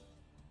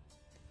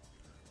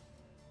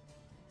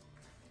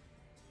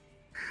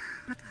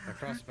 The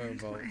crossbow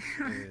bolt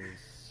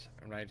is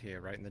right here,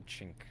 right in the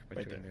chink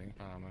between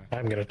the armor.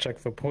 I'm gonna check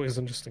for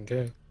poison just in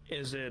case.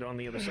 Is it on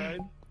the other side?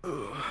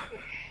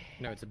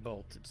 No, it's a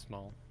bolt. It's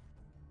small.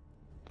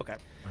 Okay.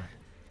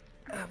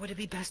 Would it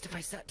be best if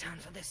I sat down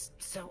for this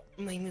so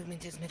my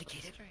movement is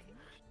mitigated? That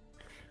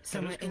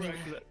Somewhere is in correct.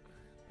 there.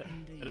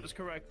 That is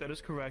correct. That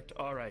is correct.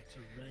 All right.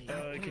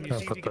 Can you I'll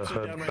see if put you the can sit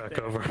hood down right back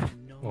there? over.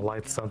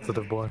 Light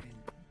sensitive boy.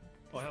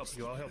 I'll help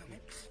you. I'll help you.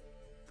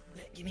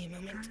 Give me a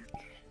moment.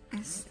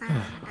 Is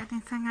there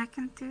anything I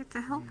can do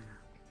to help?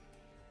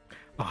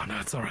 Oh no,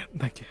 it's alright.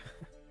 Thank you.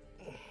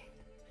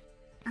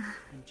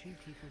 And 2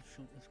 people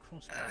shot with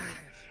crossbows.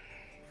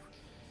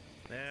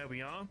 There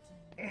we are.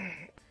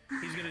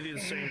 He's gonna do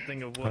the same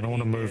thing of what I don't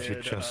want to he move you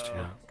did, just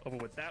yet. over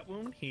with that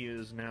wound. He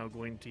is now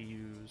going to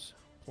use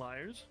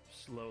pliers.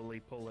 Slowly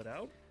pull it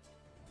out.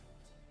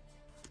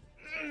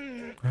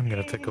 I'm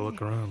gonna take a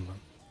look around.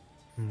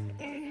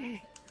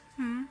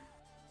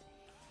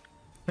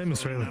 Hey,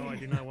 Miss Now I Rayleigh.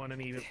 do not want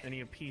any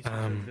pieces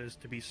of this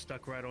to be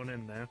stuck right on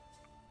in there.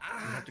 I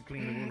have to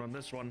clean the wound on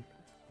this one.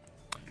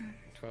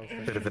 12.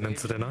 Bit of an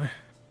incident, eh?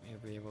 You'll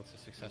be able to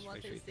successfully What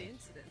is treat the this.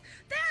 incident?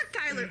 There,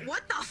 Kyler!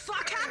 What the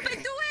fuck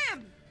happened to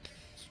him?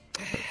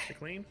 To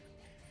clean.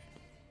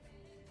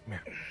 Yeah.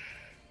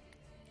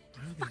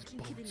 Where are these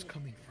bolts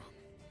coming from?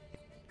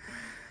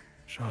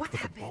 Shot What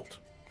with happened? a bolt.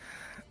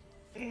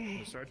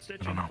 We'll start I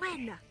stitching. don't know.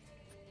 When?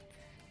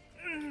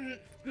 I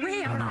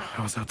Where? don't know.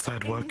 I was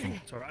outside working.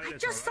 It's alright. I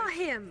It's just alright.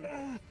 saw him.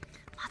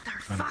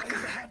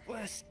 Motherfucker.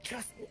 Was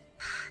just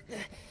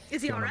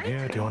Is he Do you want him alright?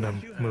 here? Do you want him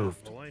You have-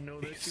 moved? Oh, I know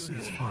that He's you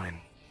have.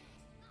 fine.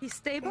 He's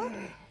stable?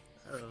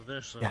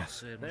 This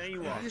Yes. There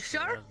you are. You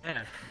sure?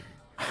 Yes,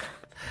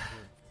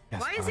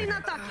 Why is he fine.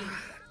 not talking?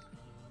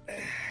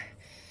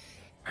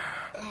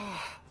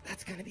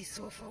 that's gonna be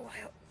sore for a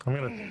while.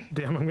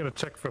 I'm gonna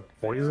check for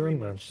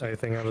poison or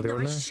anything out of the No,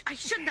 ordinary. I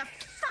shouldn't have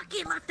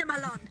fucking left him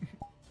alone.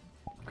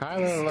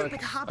 Kyler Stupid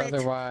looks hobbit.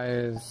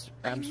 otherwise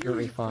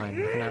absolutely fine.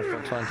 With an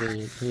actual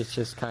 20, he's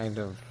just kind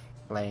of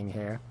laying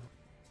here,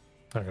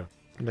 Okay.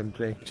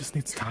 limply. He just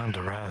needs time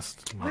to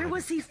rest. Where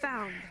was he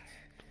found?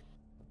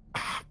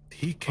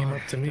 He came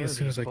up to me as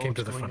soon as I came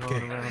to the front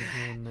gate.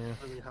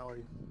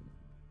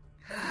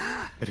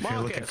 But if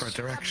you're looking for a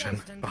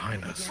direction,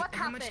 behind us. What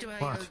How much happened?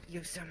 do I What? owe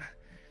you, Soma?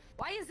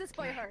 Why is this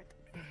boy hurt?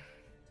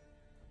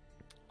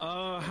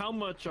 How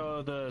much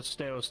are the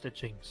stale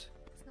stitchings?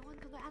 Is no one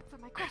gonna answer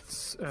my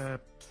question?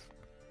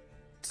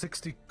 It's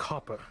 60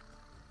 copper.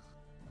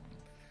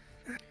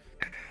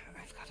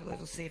 I've got a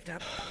little saved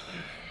up.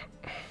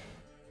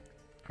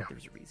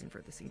 There's a reason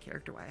for this in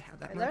character why I have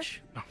that Tyler?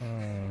 much.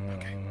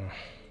 Okay.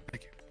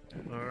 Thank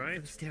you. All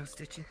right. Stale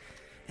stitching.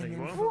 There And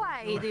you then are.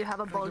 Why do you have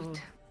a for little, bolt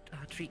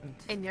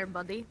treatment. in your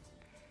body?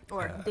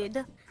 Or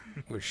did?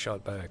 Was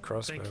shot by a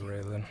crossbow, Thank you.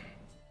 Raylan.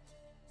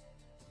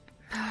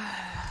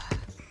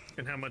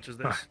 And how much is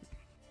this?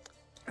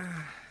 How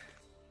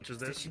much is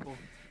this?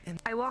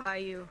 I walked by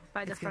you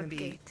by the It's gonna front be-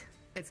 gate.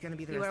 It's gonna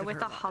be the You rest are of with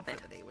her a lot hobbit.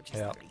 for the day, which is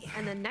Yeah. 30.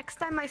 And the next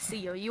time I see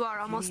you, you are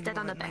almost dead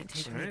on a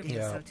bench.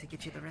 Yeah. To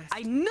get you the rest.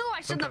 I knew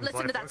I shouldn't have Sometimes listened to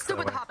life that works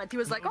stupid that way. hobbit. He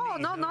was like, oh,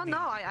 no,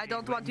 I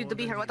don't want you to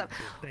be here. What the...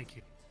 Thank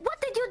you. What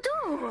did you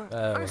do?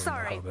 Or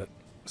sorry, Hobbit.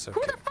 It's who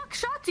okay. the fuck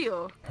shot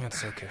you?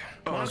 It's okay.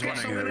 Oh, I was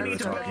wondering I'm gonna who need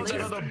to you were build talking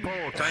to. another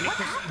bolt. I need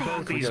to put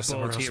both We these got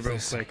somewhere bolts else, here real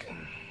please. quick.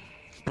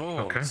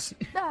 Okay.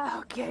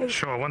 Okay.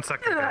 Sure, 1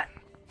 second.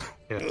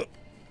 Yeah.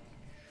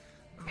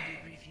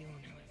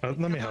 Let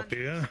me help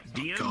you, yeah?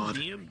 DM, God.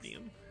 DM.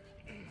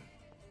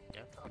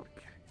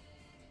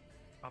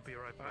 I'll be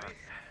right back.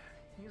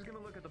 He's gonna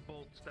look at the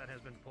bolts that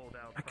has been pulled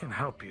out. I can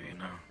help you, you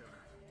know.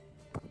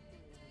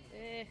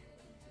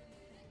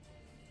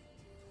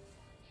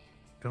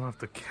 Don't have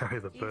to carry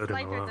the He's burden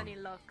lighter alone. than he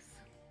looks.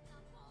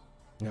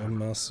 No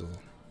muscle.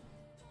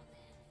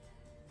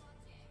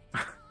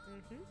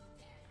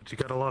 But you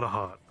got a lot of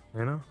heart,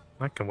 you know?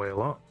 That can weigh a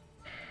lot.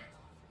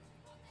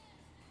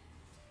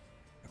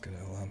 Fucking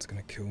hell, Lan's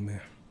gonna kill me.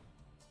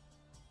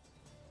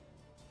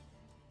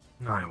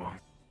 No, I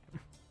won't.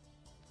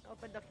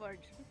 Open the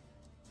forge.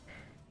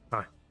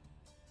 Hi.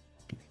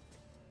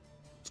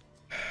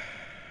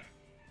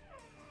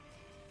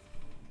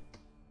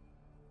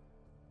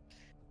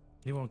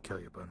 He won't kill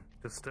you, bud.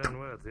 Just stern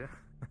words, yeah?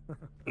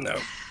 No.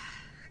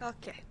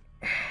 Okay.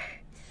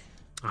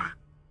 Alright.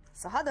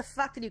 So how the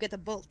fuck did you get a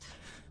bolt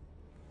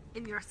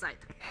in your side?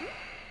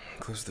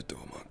 Close the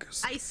door,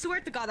 Marcus. I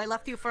swear to God, I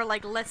left you for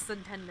like less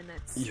than 10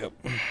 minutes. Yep.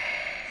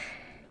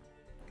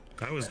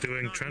 I was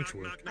doing trench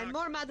work. I'm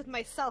more mad at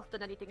myself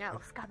than anything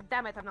else. God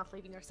damn it, I'm not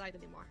leaving your side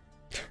anymore.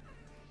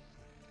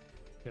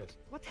 Yes.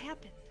 What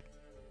happened?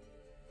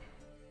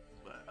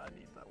 I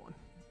need that one.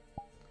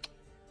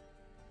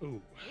 Ooh.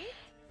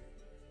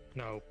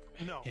 No.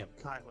 No, Him.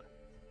 Kyler.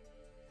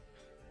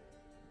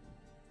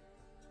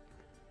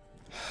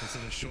 This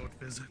is a short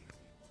visit.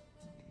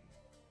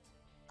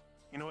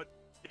 You know what?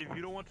 If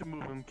you don't want to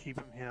move him, keep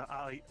him here.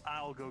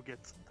 I'll go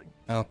get something.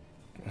 I'll...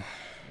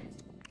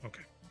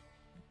 Okay.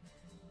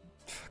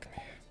 Fuck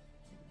me.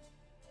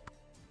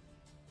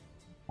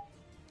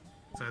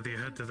 It's either you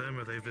head to them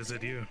or they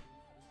visit you.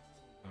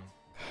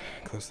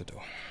 Close the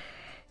door.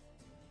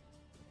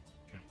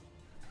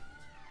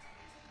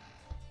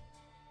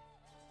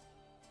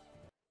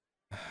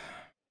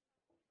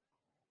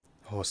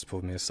 Horst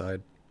pulled me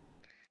aside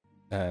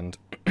and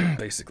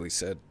basically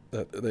said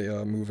that they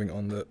are moving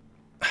on the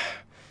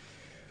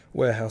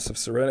Warehouse of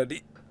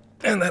Serenity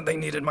and that they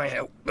needed my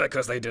help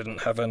because they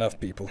didn't have enough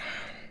people.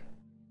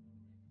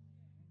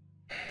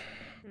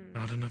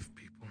 Not enough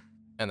people.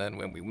 And then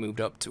when we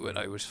moved up to it,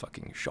 I was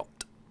fucking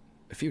shocked.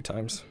 A few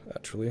times,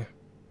 actually.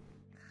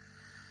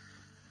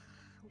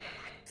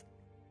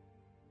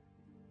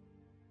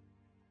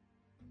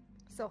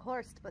 So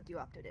Horst put you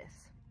up to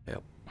this.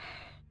 Yep.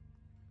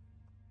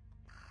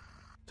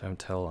 Don't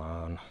tell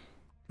on.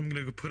 I'm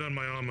gonna go put on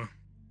my armor.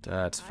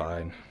 That's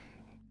fine.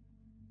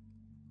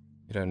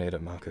 You don't need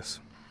it, Marcus.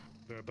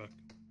 Right back.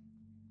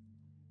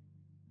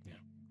 Yeah.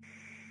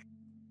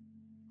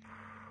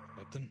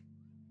 Captain?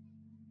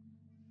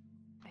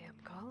 I am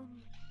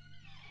calm.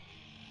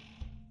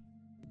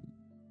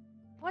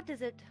 What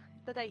is it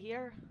that I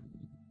hear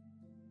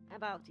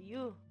about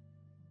you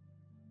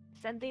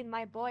sending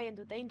my boy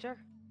into danger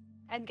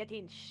and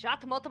getting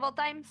shot multiple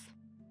times?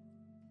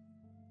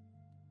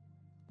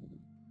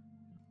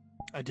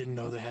 I didn't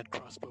know they had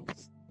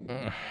crossbows.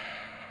 The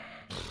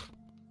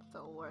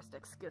worst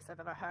excuse I've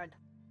ever heard.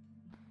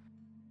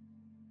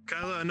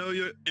 Kyla, I know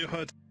you're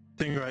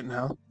hurting right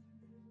now,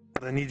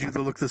 but I need you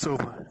to look this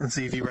over and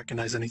see if you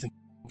recognize anything.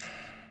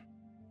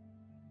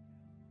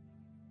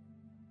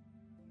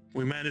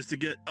 We managed to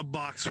get a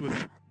box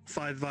with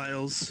 5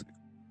 vials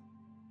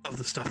of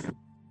the stuff.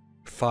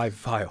 5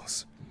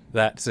 vials.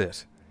 That's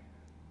it.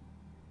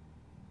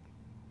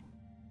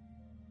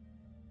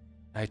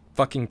 I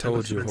fucking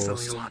told you,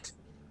 Horst.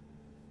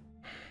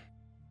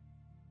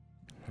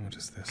 What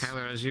is this?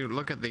 Kyler, as you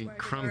look at the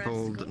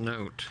crumpled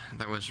note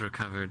that was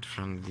recovered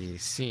from the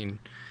scene,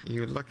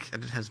 you look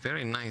at it has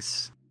very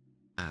nice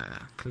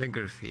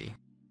calligraphy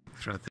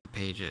throughout the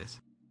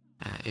pages.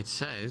 It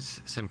says,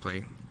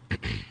 simply,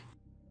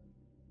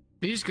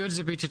 these goods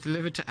are to be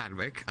delivered to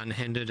Adwick,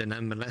 unhindered and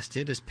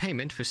unmolested, as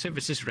payment for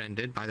services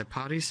rendered by the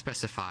parties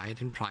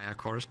specified in prior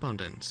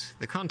correspondence.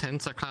 The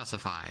contents are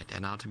classified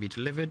and are to be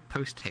delivered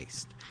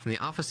post-haste from the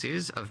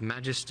offices of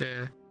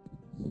Magister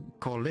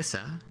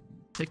Corlissa,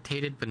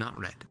 dictated but not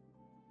read.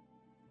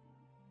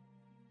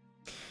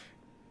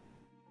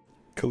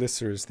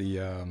 Calissa is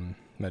the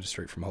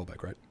magistrate from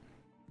Holbeck, right?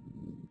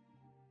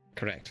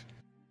 Correct.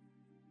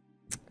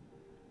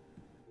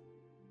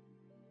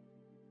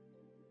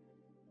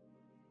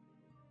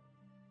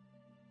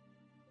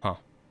 Huh.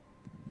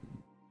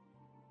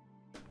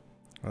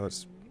 Well,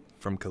 it's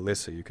from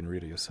Calissa, you can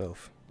read it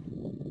yourself.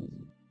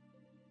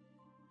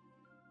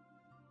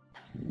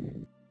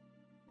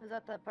 Is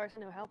that the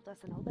person who helped us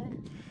in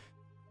Holbeck?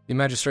 The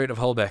magistrate of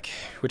Holbeck,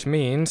 which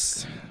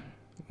means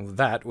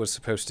that was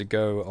supposed to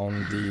go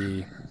on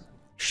the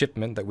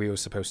shipment that we were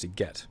supposed to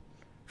get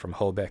from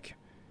Holbeck.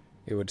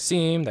 It would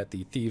seem that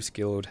the Thieves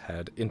Guild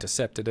had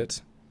intercepted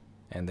it,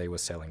 and they were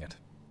selling it.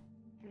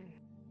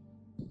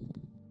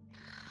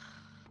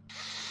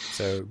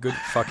 So, good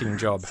fucking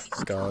job,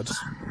 guards.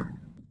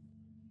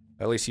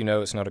 At least you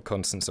know it's not a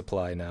constant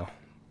supply now.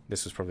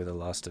 This was probably the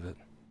last of it.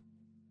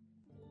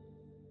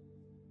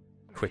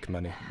 Quick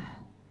money.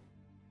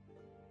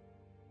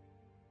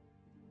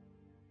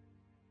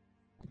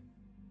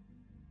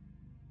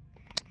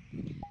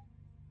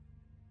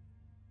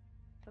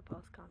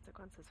 Suppose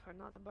consequences for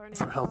not burning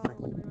For helping.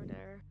 when we were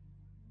there.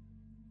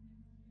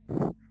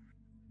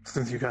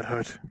 Since you got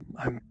hurt,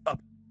 I'm up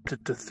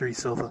to 3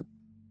 silver.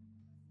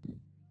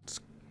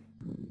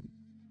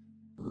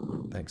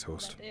 Thanks,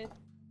 host. That it?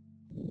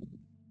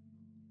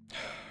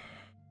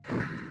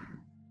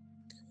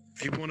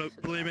 If you want to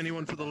blame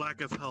anyone for the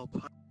lack of help,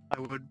 I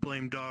would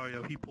blame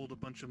Dario. He pulled a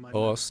bunch of my.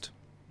 Host.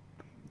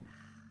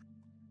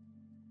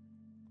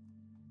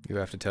 You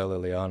have to tell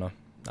Liliana.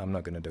 I'm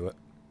not gonna do it.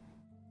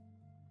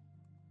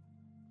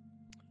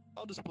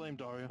 I'll just blame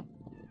Dario.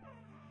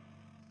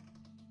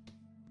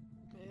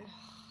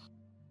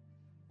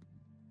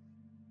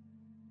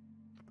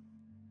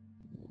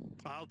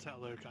 I'll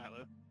tell her,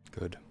 Kyler.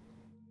 Good.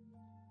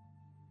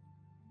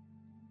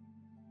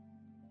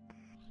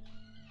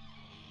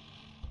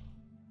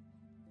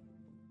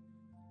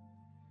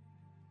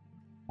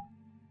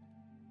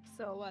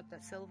 So what, the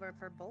silver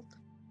per bolt?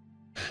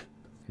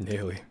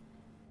 Nearly.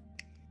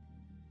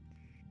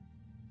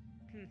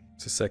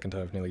 It's the second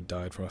time I've nearly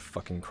died from a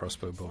fucking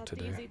crossbow bolt It's not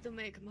today. easy to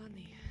make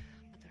money,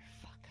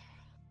 motherfucker.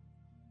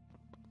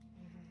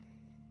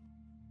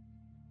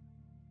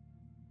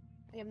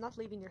 I am not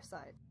leaving your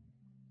side.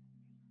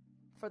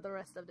 For the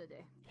rest of the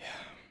day. Yeah.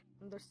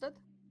 Understood?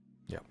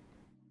 Yep.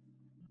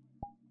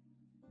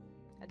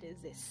 That is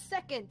the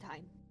second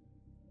time.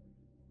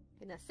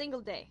 In a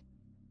single day.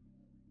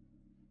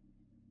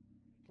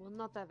 Will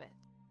not have it.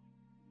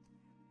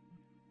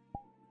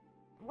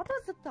 What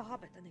was it, the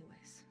Hobbit,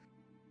 anyways?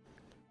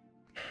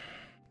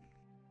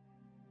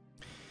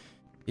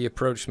 He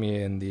approached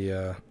me in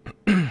the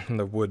in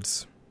the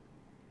woods.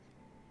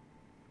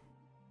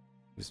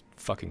 Just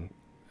fucking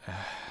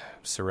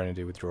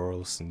serenity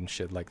withdrawals and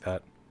shit like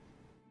that.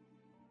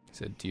 He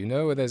said, "Do you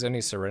know where there's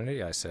any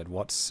serenity?" I said,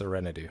 "What's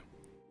serenity?"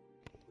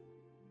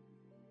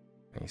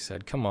 And he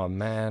said, "Come on,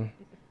 man.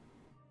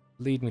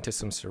 Lead me to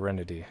some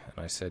serenity."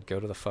 And I said, "Go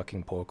to the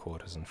fucking poor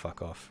quarters and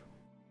fuck off."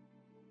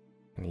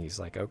 And he's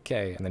like,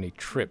 "Okay." And then he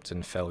tripped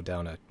and fell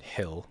down a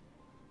hill.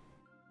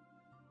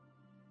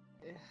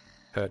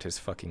 Hurt his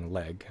fucking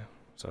leg.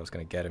 So I was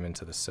gonna get him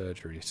into the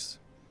surgeries.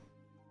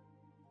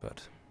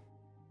 But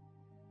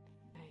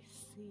I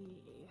see.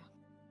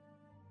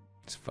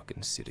 it's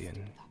fucking city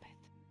and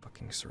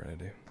fucking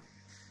serenity.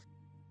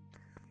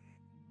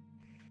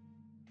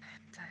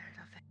 I'm tired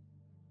of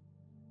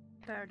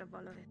it. Tired of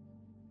all of it.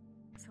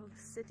 So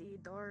city,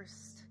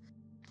 Dorst,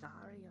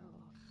 Dario.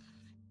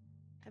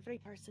 Every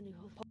person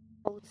who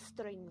pulls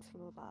strings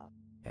from above.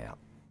 Yeah.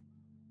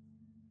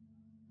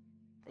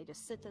 They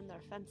just sit in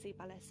their fancy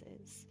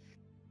palaces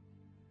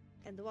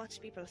and watch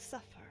people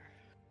suffer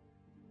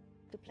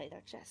to play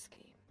their chess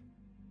game.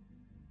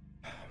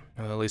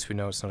 Well, at least we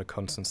know it's not a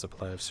constant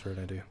supply of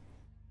serenity.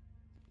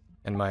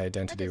 And my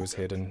identity was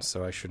hidden,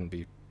 so I shouldn't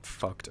be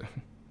fucked.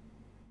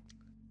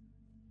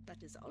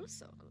 That is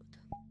also good.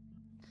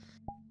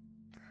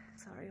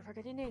 Sorry for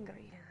getting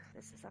angry.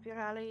 This is up your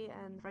alley,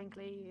 and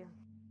frankly...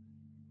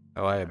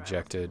 Oh, I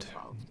objected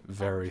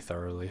very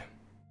thoroughly.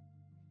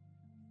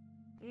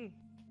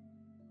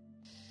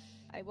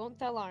 I won't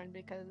tell Arn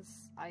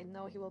because I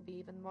know he will be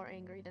even more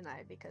angry than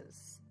I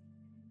because...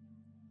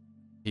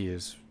 He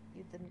is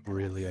you didn't tell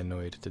really us.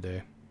 annoyed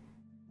today.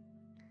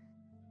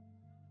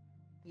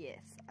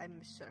 Yes, I'm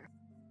sure.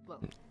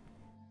 Well,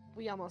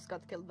 we almost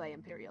got killed by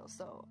Imperial,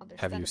 so Have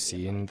understandably you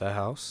seen annoyed. the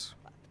house?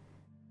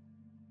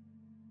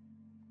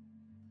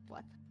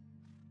 What?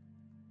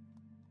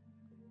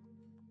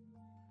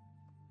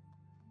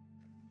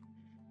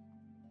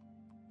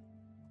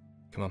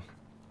 Come on.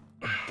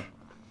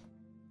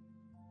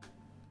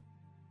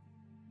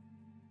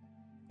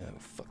 Oh,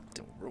 fuck,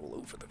 don't roll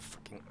over the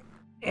fucking...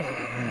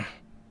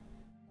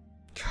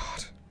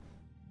 God.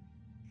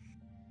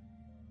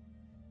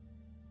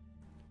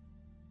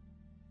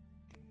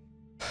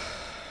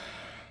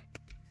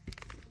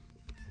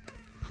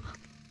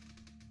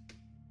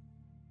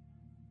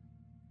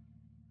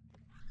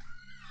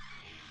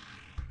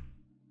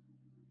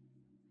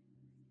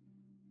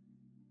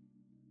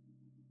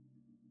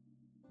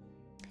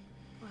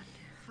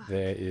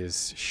 There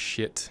is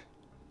shit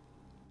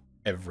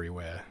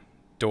everywhere.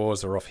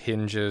 Doors are off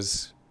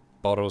hinges,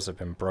 bottles have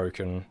been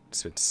broken,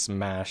 it's been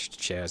smashed,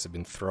 chairs have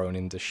been thrown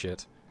into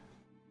shit.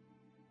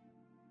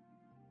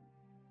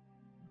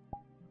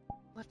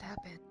 What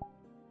happened?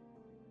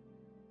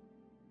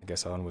 I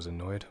guess Arn was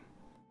annoyed.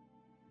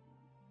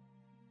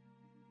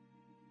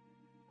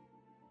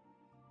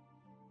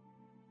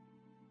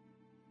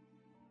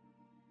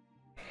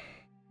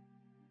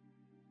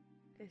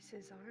 This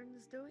is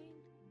Arn's doing?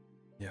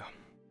 Yeah.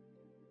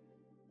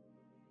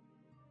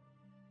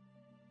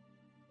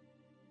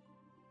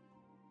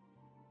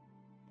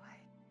 Why?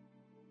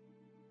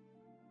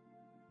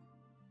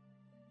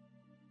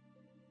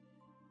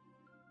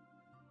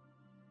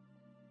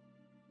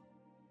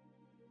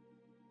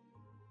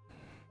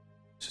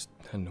 Just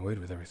annoyed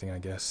with everything, I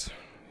guess.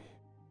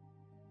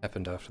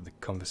 Happened after the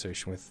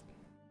conversation with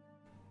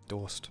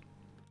Dorst.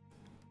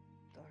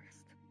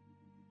 Dorst.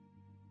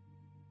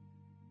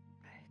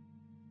 Right.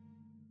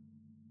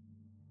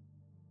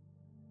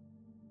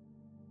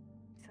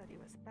 Said he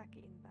was back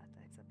in bed,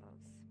 I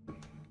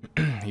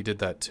suppose. He did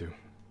that too.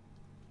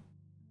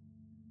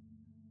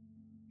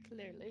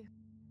 Clearly.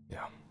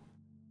 Yeah.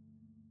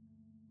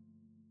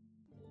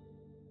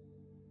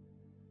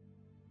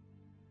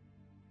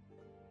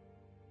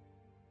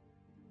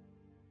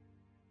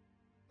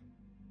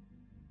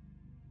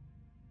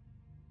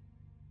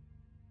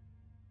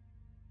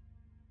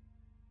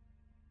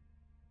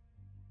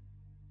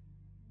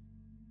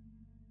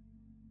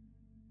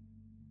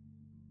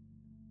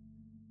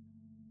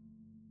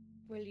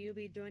 Will you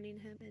be joining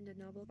him in the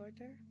noble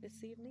quarter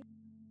this evening?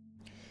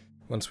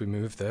 Once we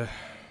move there.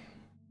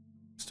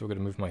 Still gotta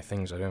move my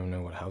things. I don't even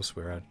know what house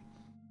we're at.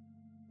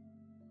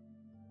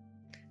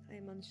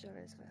 I'm unsure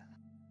as well.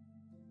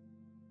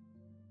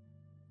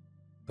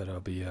 But I'll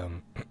be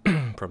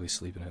probably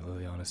sleeping at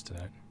Liliana's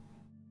tonight.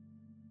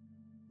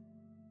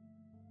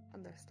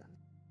 Understand.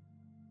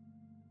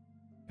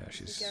 Yeah,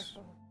 she's... Be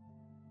careful.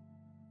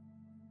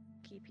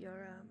 Keep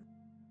your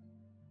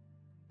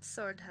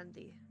sword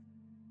handy.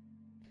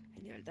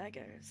 And your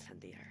daggers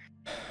handier.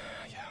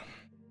 Yeah.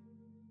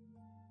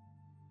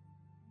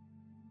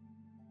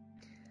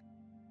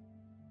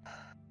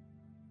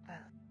 Well,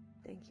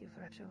 thank you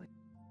for showing.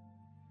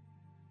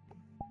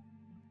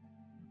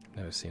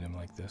 Never seen him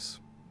like this.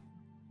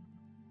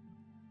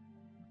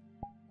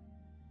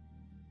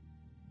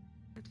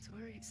 I'm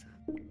sorry,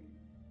 son.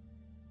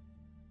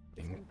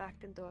 He's been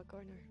backed into a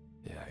corner.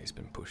 Yeah, he's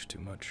been pushed too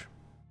much.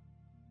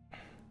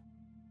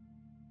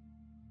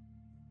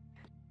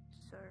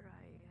 Sir,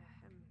 I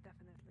am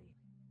definitely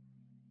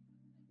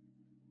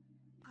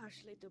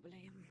partially to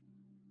blame.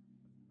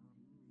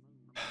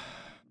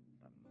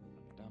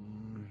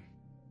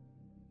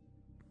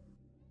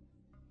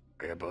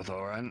 Are you both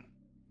alright?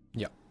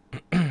 Yeah.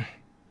 Alright,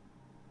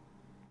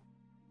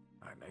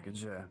 making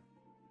sure.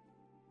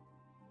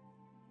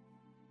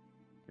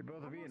 You're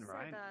both of Ian,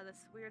 right? Said,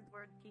 this weird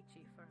word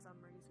peachy for some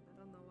reason. I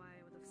don't know why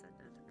I would have said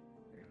that.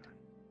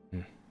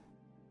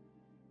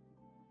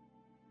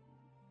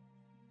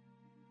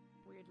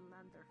 Weird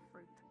lander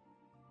fruit.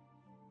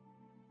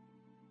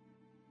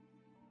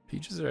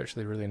 Peaches are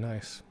actually really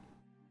nice.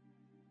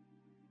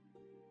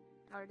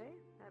 Are they?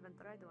 I haven't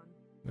tried one.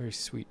 Very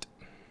sweet.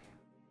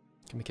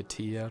 Can make a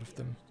tea out of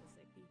them. Just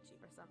say peachy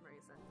for some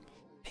reason.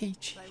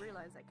 Peachy. But I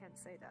realize I can't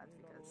say that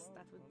because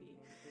that would be,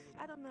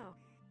 I don't know.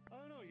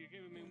 Oh no, you're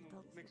giving me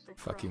mixed up.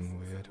 Fucking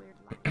weird.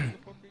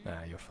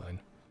 Nah, you're fine.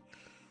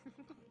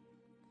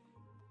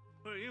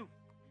 Who are you?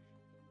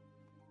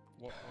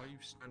 Why are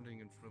you standing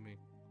in front of me?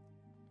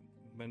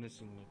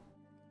 Menacingly.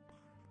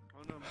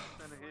 Oh no, I'm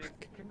standing here.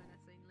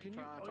 Can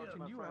you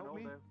help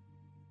me?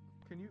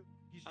 Can you?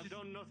 I've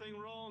done nothing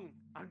wrong.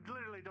 I've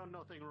literally done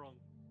nothing wrong.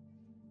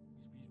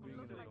 He's being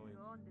annoying.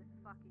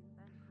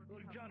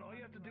 Look, John, all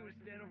you have to do is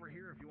stand over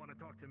here if you want to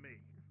talk to me.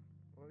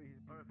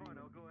 Alright, fine.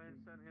 I'll go ahead and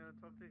stand here and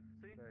talk to you.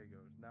 See? There he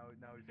goes. Now he's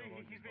See,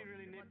 he's being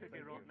really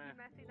nitpicky right now.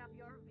 Messing up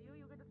your view,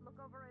 you can just look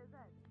over his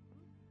head.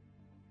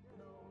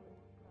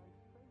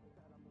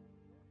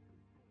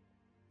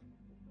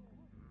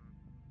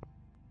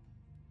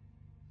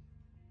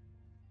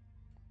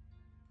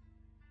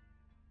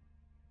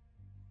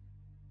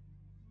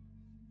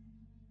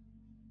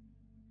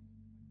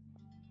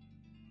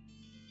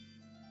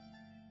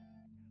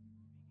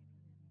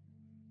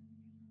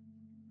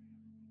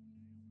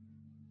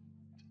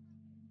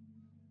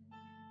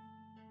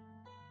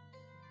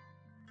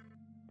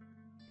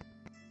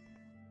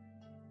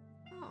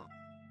 Oh,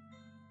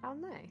 how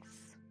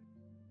nice.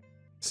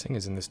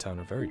 Singers in this town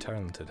are very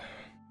talented.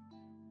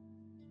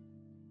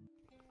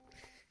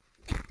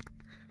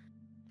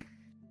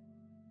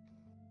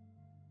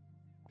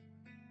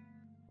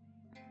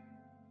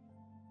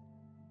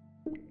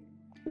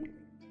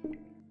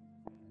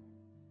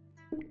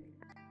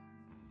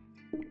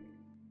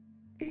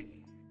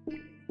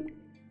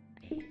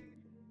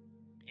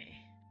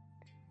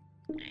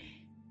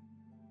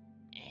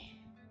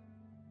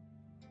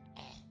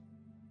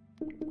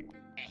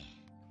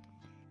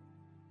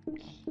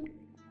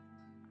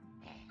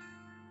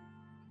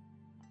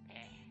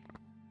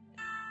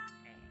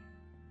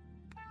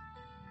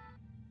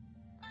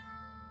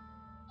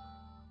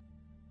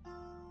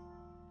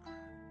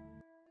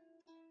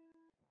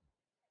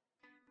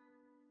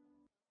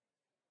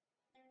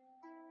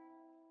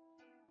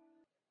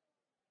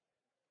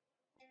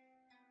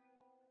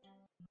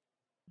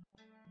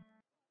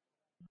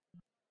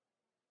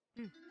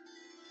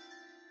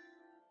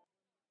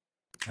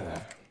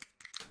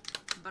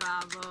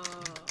 Bravo.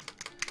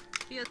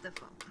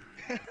 Beautiful.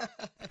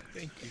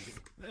 Thank you.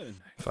 Very nice.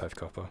 5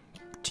 copper.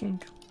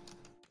 Chink.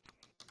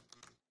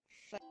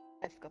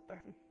 5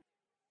 copper.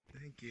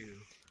 Thank you.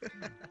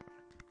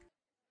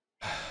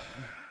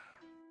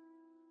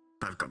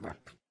 5 copper.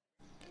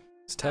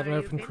 Is tavern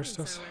open,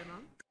 Christos?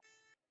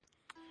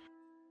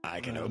 I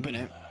can open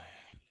it.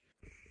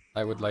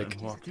 I would like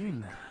walk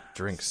in.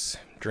 drinks.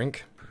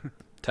 Drink.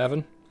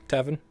 Tavern.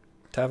 Tavern.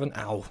 Tavern.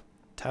 Ow.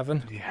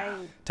 Tavern. Yeah.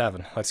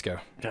 Tavern. Let's go.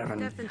 Tavern.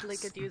 Definitely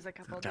could use a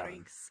couple Tavern.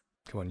 drinks.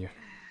 Come on, you.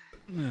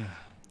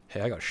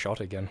 Hey, I got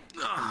shot again.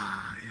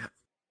 Ah, yeah.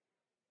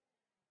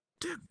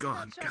 Dear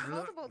God, shot Kyler,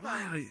 multiple why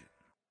times.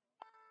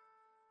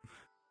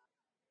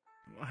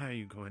 are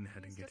you going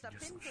ahead and He's just getting a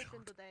yourself pinprick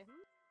shot? today.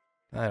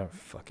 I don't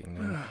fucking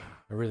know.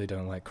 I really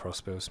don't like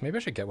crossbows. Maybe I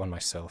should get one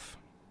myself.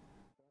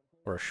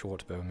 Or a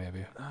short bow,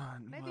 maybe.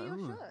 Maybe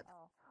you should.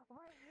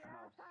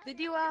 Did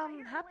you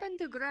happen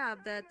to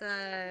grab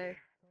that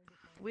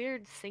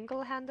weird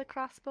single-handed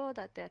crossbow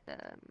that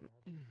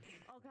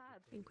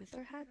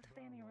Inquisitor had?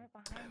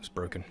 It was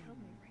broken.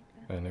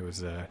 And it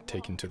was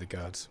taken to the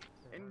guards.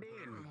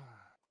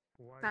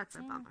 Why That's a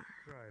bummer.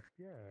 Right,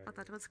 yeah. I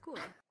thought it was cool.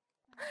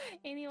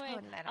 Anyway,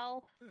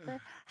 I'll.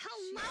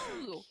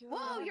 Hello! So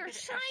Whoa, cute. you're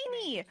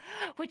shiny!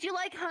 Would you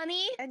like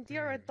honey? And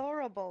you're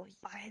adorable.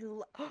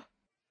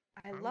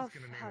 I love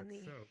gonna name it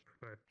honey. soap,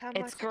 but How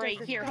It's much great.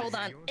 does it Here, hold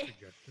cost? on. your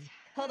suggestion.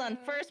 Hold on.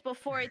 First,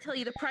 before I tell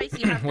you the price,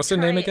 you have What's to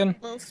her try name it. again?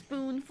 A little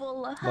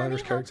spoonful of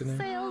Myra's honey character helps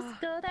name? sales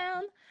go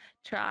down.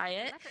 Try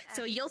it.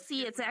 So you'll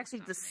see it's actually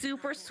the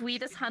super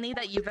sweetest honey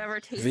that you've ever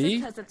tasted V?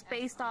 because it's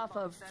based off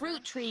of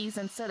fruit trees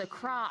instead of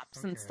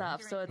crops and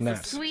stuff. So it's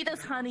Nice. the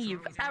sweetest honey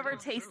you've ever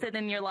tasted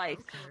in your life.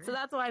 So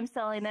that's why I'm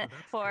selling it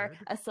for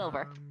a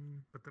silver.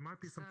 But there might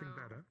be something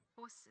better.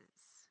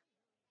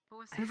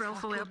 I roll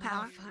for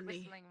willpower.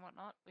 Honey. And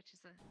whatnot, which is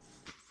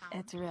a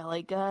It's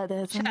really good,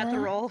 isn't Chat the it?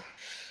 roll.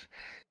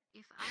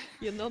 If I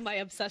You know my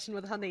obsession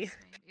with honey.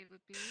 it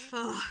would be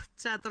Oh,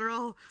 chat the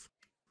roll.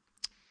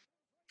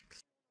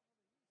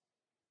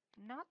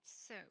 not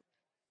soap.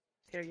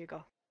 Here you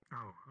go.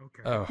 Oh,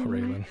 okay. Oh,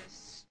 Raylan. The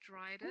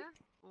Strider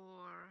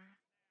or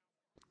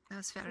That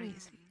was very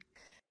easy.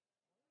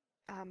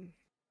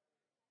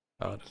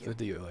 Part of the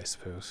deal, I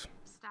suppose.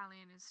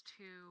 Stallion is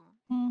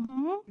too.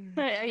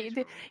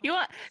 Mm-hmm. You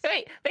want?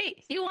 Wait.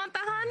 You want the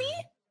honey?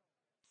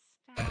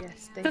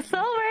 Yes, The thank you.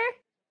 silver?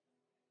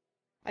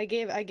 I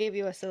gave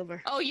you a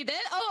silver. Oh, you did?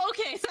 Oh,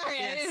 okay. Sorry,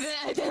 Yes.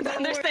 I didn't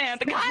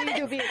understand. It Got need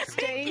to it. be Thank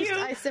exchanged. you.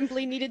 I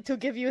simply needed to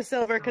give you a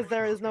silver because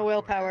there is no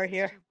willpower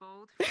here.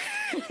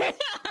 Understood.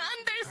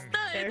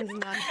 There's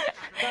none.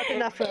 Not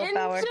enough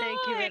willpower. Thank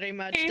you very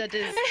much. That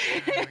is.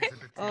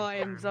 Oh, I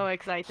am so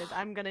excited.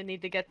 I'm gonna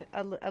need to get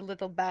a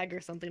little bag or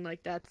something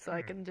like that so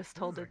I can just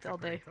hold it all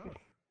day.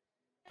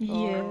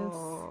 Yes,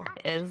 Oh.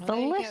 it's Well, there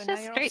you go. Now delicious.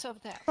 you're Straight also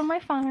there. from my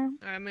farm.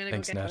 I'm gonna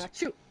Thanks, go get Nat. that.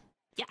 Shoot.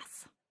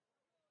 Yes,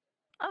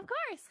 of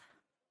course.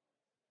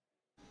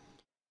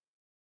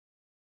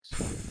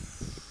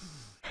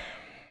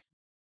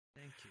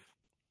 Thank you.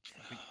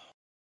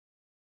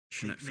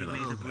 Shouldn't They feel like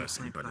made the the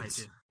person, blueprint, but but I it's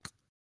did.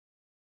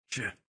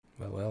 sure.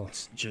 Well.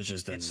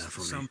 Just done It's enough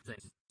for me. something.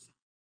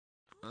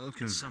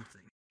 Okay. It's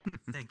something.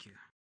 Thank you.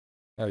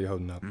 How are you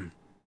holding up?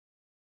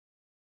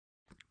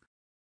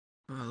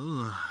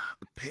 Well,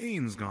 the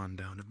pain's gone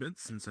down a bit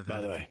since I've By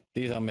had the way,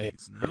 these are made.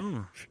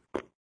 No.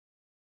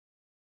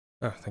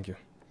 Oh, thank you.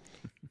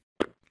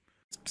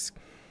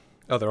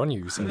 Oh, they're on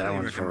you, so And that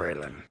one's for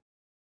Raylan.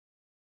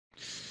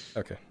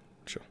 Okay,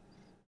 sure.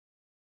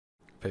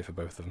 Pay for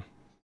both of them.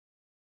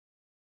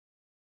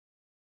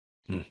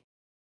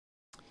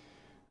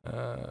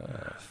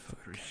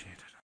 Appreciate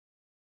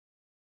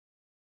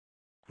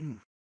it.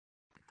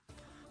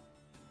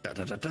 Da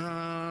da da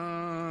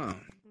da.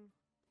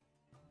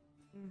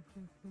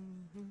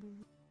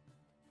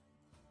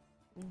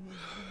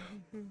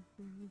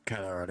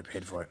 Kyler already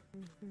paid for it.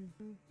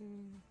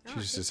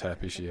 She's just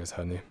happy she has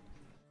honey.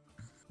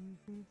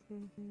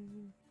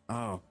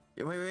 Oh,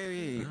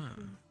 wait.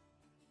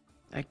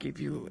 I give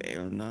you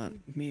ale, not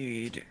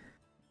mead.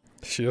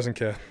 She doesn't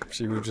care.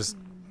 She would just.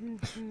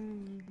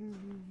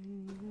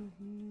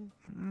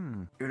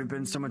 It would have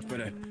been so much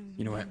better.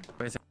 You know what?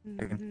 Wait a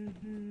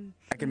second.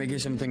 I can make you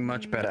something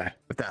much better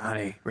with that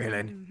honey,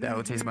 Raylan. That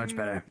will taste much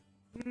better.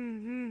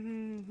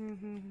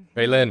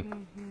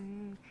 Raylan.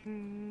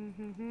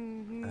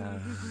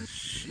 Is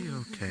she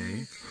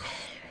okay?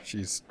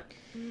 She's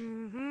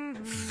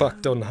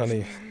fucked on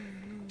honey.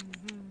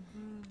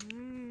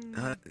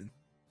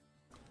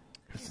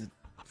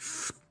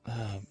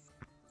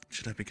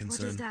 Should I be What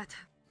concerned? is that?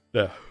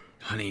 Yeah.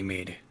 Honey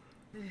mead.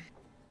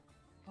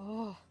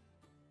 Oh,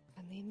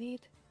 honey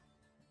mead.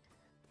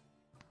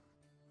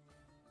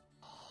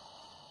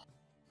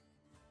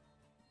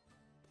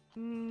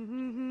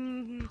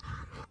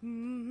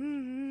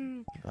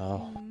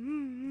 Oh.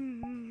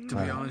 To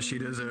be honest, she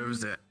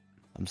deserves it.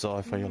 I'm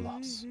sorry for your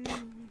loss.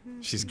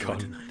 She's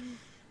gone.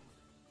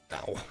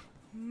 Ow.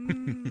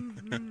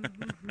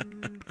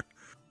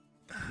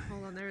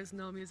 Hold on, there is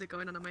no music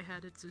going on in my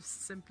head. It's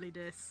just simply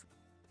this.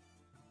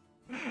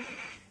 You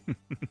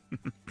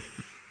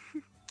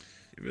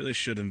really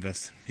should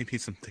invest. Maybe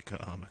some thicker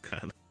armor,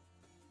 Kyler.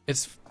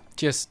 It's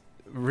just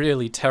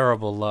really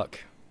terrible luck.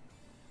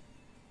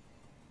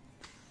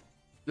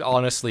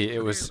 Honestly,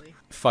 it was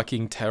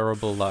fucking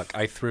terrible luck.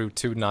 I threw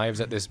 2 knives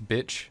at this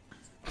bitch.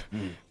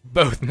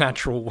 Both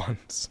natural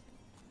ones.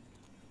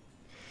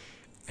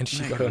 And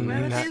she got a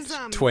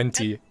nat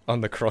 20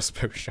 on the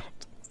crossbow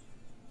shot.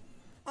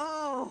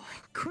 Oh,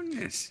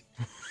 goodness.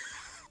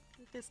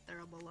 This is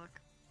terrible luck.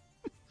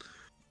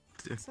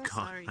 Dear So God,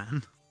 sorry.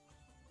 man.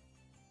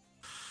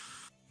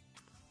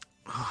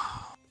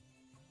 Oh.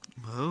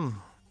 Well,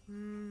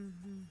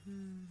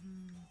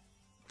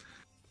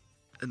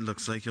 it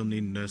looks like you'll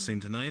need nursing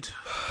tonight.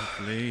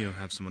 Hopefully, you'll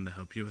have someone to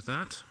help you with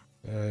that.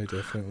 I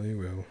definitely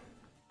will.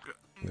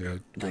 We are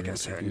Like going I to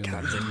said, be on the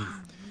Captain.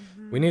 down.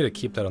 We need to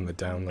keep that on the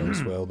down low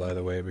as well, by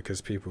the way,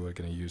 because people are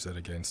going to use that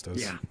against us.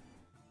 Yeah.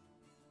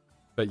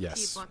 But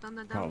yes. Keep what on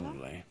the down low?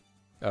 Probably.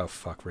 Oh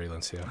fuck,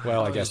 Raylan's here.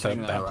 Well, I guess that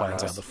plan's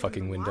out right. the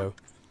fucking window.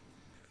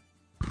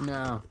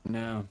 No.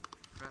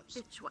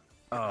 Bitch, what?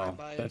 Oh,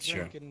 Buy a that's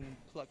true. drink and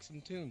pluck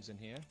some tunes in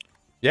here.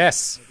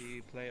 Yes. Maybe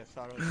you play a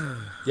sorrow.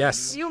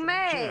 Yes. You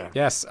may.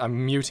 Yes,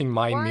 I'm muting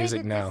mine Why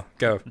music did now.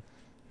 Go.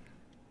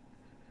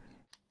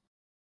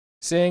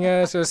 Sing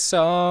us a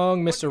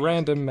song, Mr.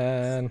 Random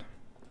Man.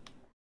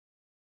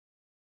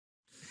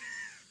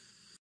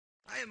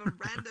 I am a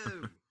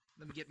rando.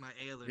 Let me get my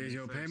ale in. Here's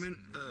your first. payment.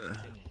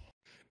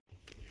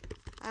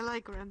 I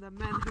like random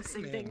men who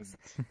sing things.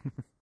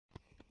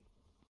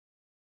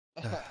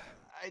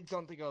 I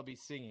don't think I'll be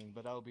singing,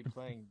 but I'll be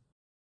playing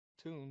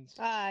tunes.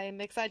 I'm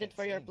excited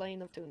for your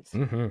playing of tunes.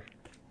 Mm-hmm.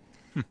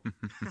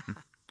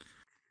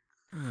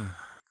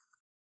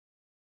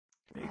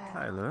 Hey,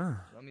 Kyler.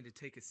 Allow me to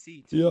take a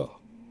seat. Yeah.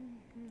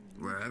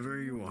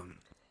 Wherever you want.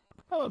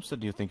 How upset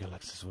do you think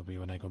Alexis will be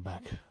when I go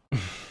back? I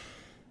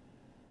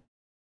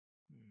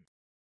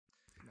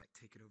might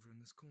take it over in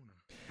this corner.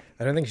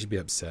 I don't think she'd be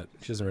upset.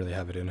 She doesn't really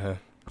have it in her.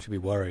 She'd be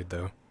worried,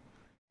 though.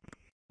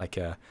 Like,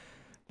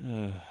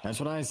 That's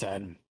what I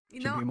said.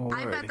 You Should be know, more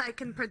I worried. bet I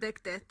can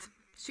predict it.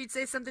 She'd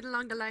say something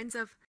along the lines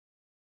of,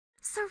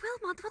 Sir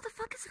Wilmot, what the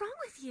fuck is wrong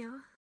with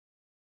you?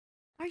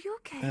 Are you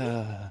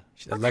okay?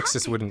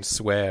 Alexis wouldn't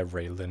swear,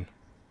 Raylan.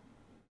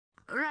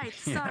 Right,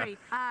 sorry.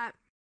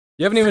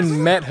 You haven't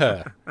even met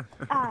her.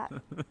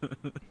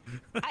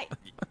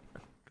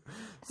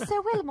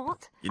 Sir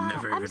Wilmot, You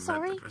never even I'm met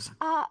sorry. the person.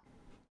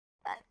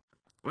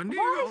 When do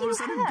why you are all of you a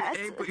sudden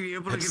hurt? be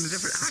able to get a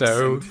different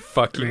So accent?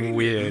 fucking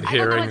weird I don't know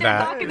hearing what you're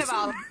that talking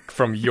about.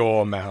 from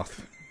your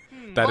mouth.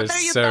 That What is are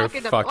you so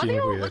talking about? fucking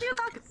What weird. are you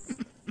talking?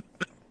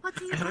 What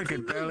do you I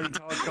could barely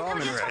talk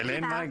common,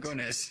 Raylan. My about?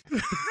 goodness.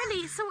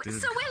 Really? Sir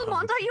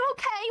Wilmot, are you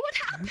okay? What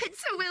happened,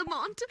 Sir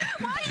Wilmot?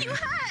 Why are you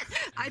hurt?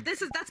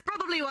 That's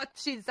probably what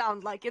she'd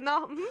sound like, you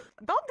know?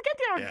 Don't get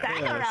your Yeah.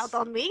 dagger Yes. out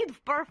on me,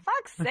 for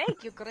fuck's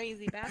sake, you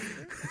crazy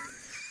bastard.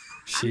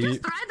 She Trying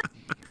to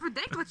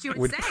predict what you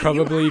would say.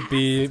 probably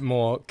be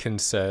more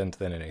concerned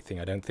than anything.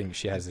 I don't think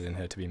she has it in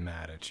her to be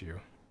mad at you.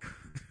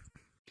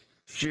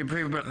 She'd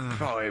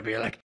probably be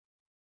like,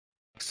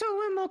 Sir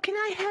Wilmot, can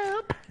I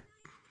help?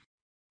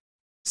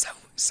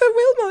 So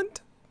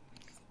Wilmot,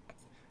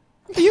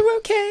 are you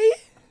okay?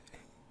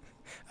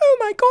 Oh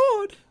my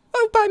god!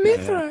 Oh, by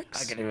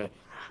Mithrax! I can do it.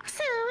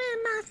 Sir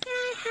Wilmot, can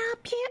I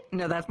help you?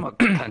 No, that's more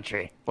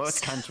country. What's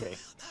country?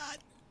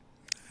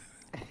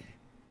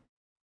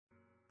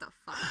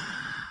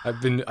 I've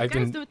been You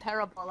guys do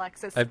terrible,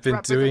 Alexis. I've been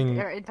doing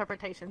your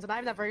interpretations, and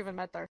I've never even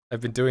met her.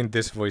 I've been doing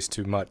this voice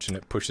too much, and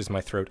it pushes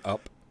my throat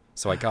up,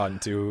 so I can't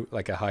do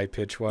like a high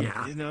pitch one.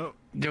 Yeah, you know,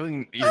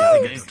 doing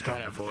this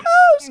kind of voice.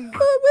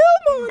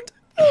 Wilmot!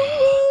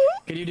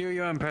 Can you do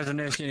your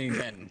impersonation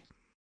again?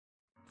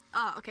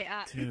 Oh, okay.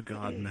 Dear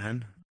God,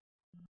 man.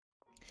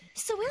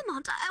 Sir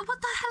Wilmot,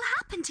 what the hell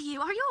happened to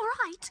you? Are you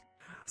alright?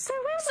 Sir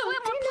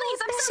Wilmot, please,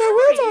 I'm so Sir sorry.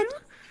 Wilmot!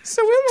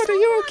 Sir Wilmot, are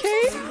you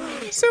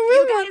okay? Sir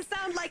You Wilmot! guys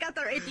sound like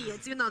utter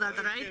idiots. You know that,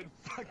 right?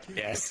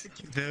 Yes.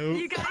 No.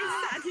 You guys,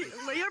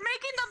 you're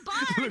making the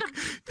bard.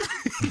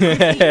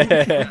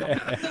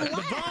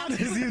 The bard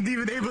isn't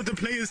even able to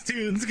play his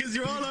tunes because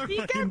you're all He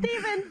can't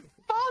even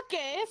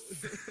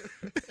focus.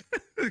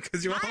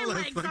 because you're My all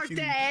legs are fucking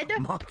dead.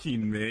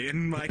 mocking me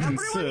and my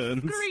Everyone's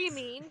concerns.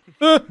 screaming.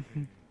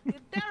 You're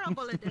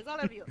terrible at this, all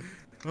of you.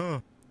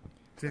 Oh,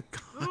 dear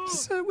God.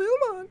 Sir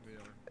Wilmot!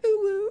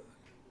 Ooh.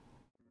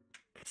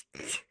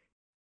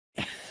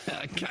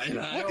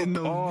 Kyler, In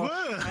the world.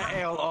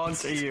 I'll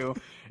answer you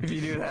if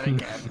you do that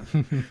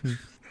again.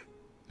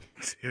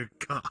 Dear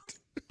God.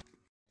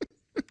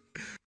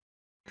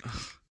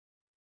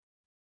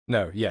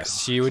 No,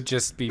 yes, she would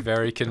just be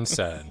very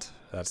concerned.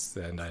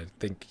 And I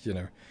think, you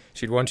know,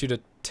 she'd want you to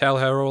tell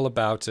her all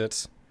about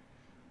it.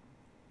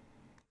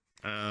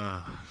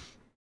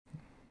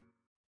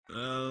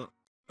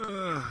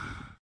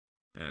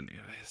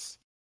 Anyways.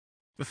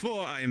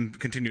 Before I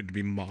continue to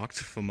be mocked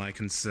for my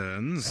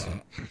concerns,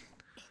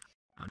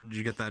 how did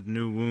you get that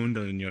new wound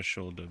on your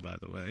shoulder, by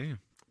the way?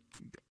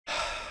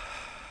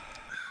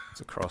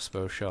 It's a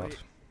crossbow shot.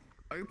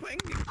 Are you playing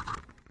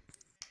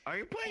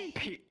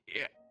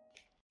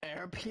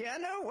air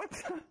piano? What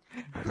the?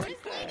 Where's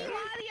Lady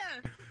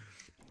Wadia?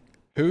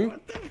 Who?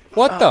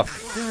 What the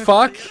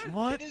fuck?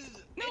 What?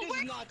 No,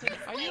 where's Lady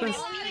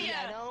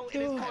Wadia?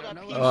 It is called a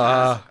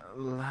piano.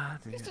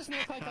 This doesn't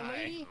look like a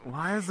lady.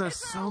 Why is there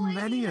so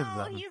many of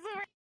them? He's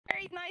a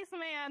very nice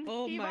man.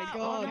 Oh he my bought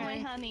God. one of my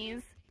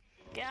honeys.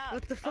 Yeah.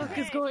 What the fuck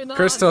is going on?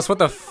 Christos, what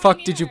the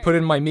fuck did you put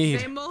in my They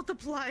mead?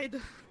 multiplied.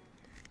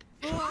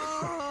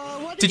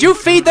 Oh, Did you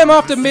feed them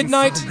after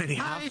midnight? So many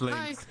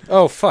halflings.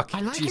 Oh fuck, I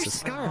like your Jesus.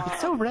 scarf.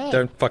 It's so red.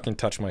 Don't fucking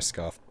touch my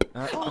scarf.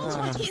 This is the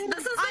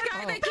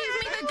guy that gave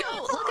me the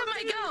goat. Look at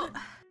my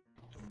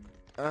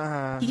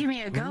goat. He gave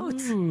me a goat.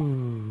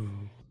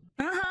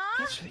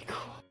 That's really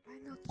cool.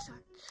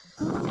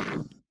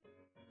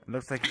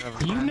 Looks like you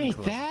have a You fan made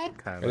club, that?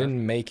 I Kyler.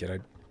 didn't make it, I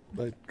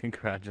bought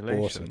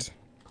Congratulations. it.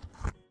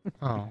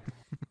 Oh.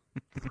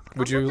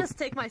 Would I'll you... just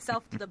take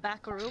myself to the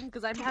back room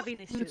because I'm having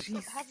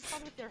issues. Have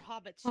fun with your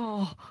hobbits.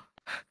 Oh.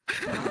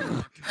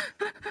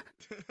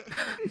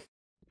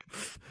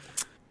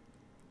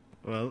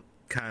 Well,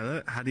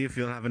 Kyler, how do you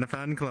feel having a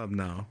fan club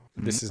now?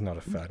 This is not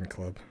a fan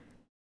club.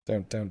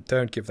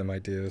 Don't give them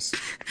ideas.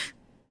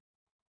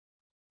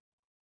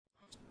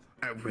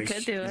 I wish.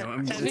 Could do it. No,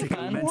 I'm That'd be taking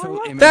a fun.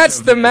 mental image That's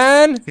of the this.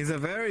 man! He's a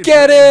very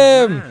Get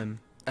brave him! man.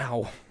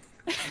 Ow.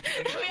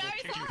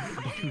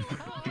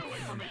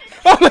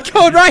 Oh my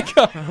god,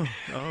 Riker!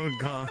 Oh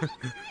god.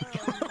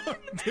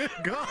 Dear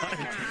God.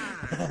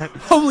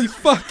 Holy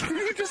fuck!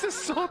 You just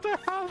assault a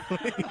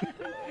halfling.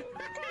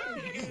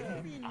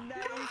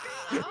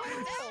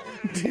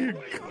 Dear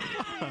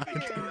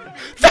God.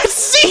 That's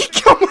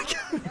Zeke! Oh my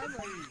god!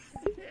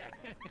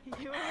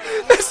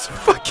 That's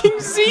fucking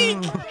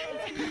Zeke!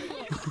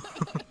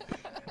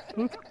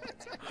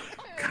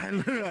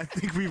 Kyler, I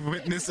think we've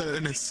witnessed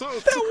an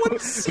assault. That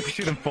one's Zeke! We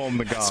should inform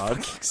the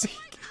guard. Zeke.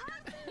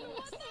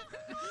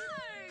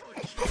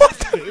 What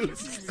the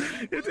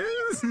It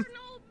is!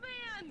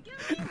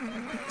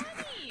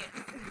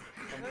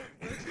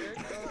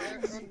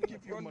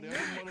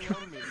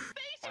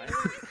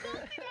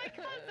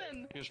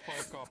 Here's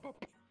 5 copper.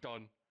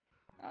 Done.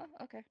 Oh,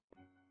 okay.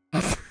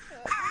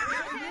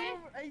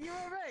 Are you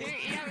alright?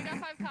 Yeah, we got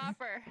 5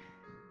 copper.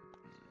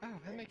 Oh,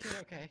 that makes it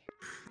okay.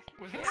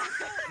 Was that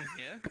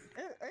here?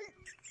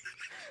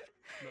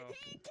 No,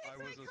 I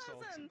was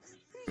assaulted.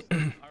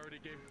 I already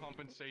gave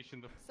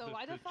compensation. So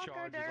why the fuck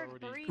are there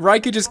 3?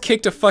 Riker just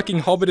kicked a fucking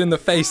hobbit in the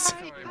face.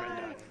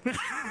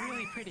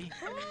 Really pretty.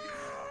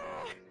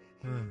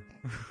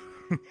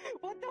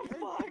 What the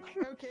fuck?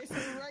 Okay, so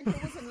Riker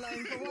wasn't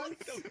lying for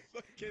once. What the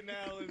fucking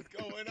hell is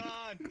going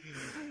on?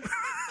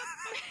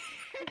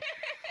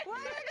 Why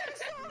are there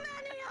so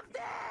many of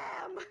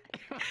them?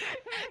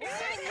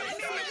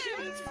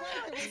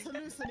 Riker was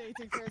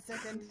hallucinating for a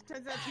second.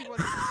 Turns out he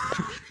wasn't.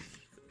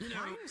 You know,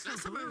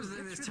 last time I was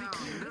in this town,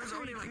 there was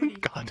only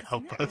like... God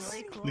help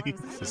us, please.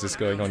 Is this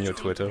going on your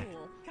Twitter?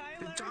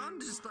 Did John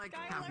just like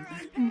have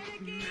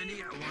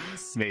many at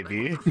once?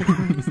 Maybe.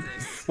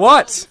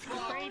 What?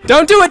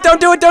 Don't do it!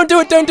 Don't do it! Don't do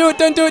it! Don't do it!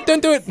 Don't do it!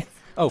 Don't do it!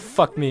 Oh,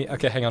 fuck me.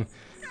 Okay, hang on.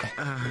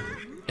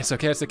 It's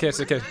okay, it's okay, it's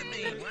okay.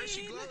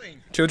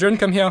 Children,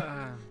 come here.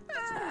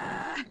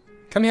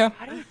 Come here.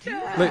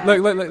 Look,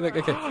 okay. Did you make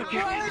the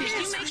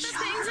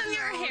things in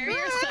your hair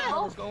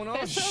yourself?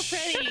 They're so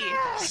pretty.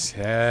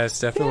 Yeah,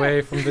 step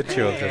away from the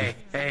children.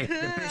 Hey,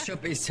 the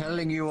bishop is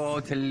telling you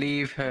all to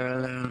leave her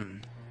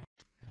alone.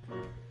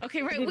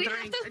 Okay, right, we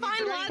have to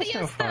find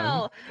Ladia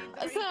still.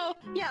 So,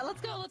 yeah, let's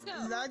go.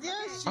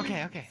 Ladia?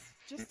 Okay.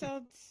 Just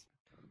out.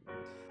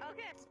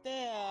 Okay.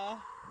 There.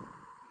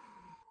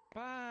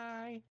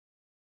 Bye.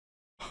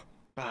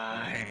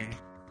 Bye.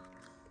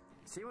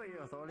 See what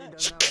your authority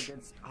does now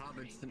against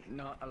hobbits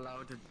not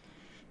allowed to...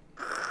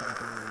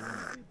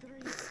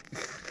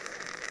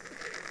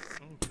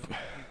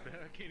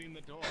 Barricading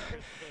the door.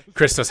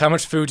 Christos, how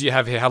much food do you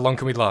have here? How long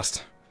can we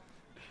last?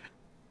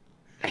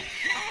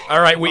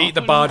 Alright, we eat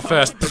the bard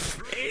first.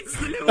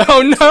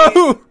 Oh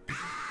no!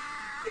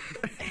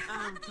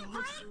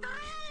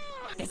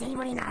 Does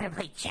anybody know how to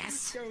play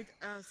chess? Don't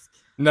ask.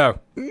 No.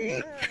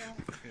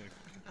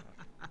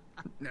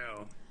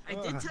 No. I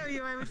did tell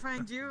you I would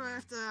find you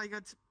after I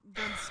got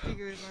done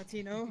speaking with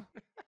Martino.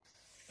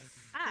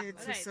 It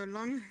took so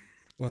long.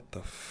 What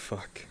the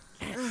fuck?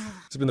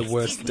 It's been the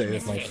worst day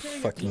of my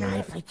fucking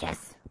life.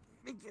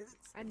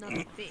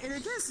 Another fish.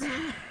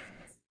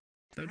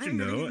 Don't you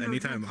know,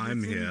 anytime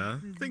I'm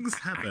here, things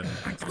happen.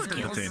 It's quite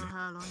entertaining.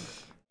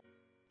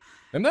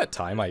 Remember that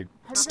time I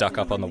stuck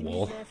up on the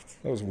wall?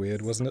 That was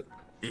weird, wasn't it?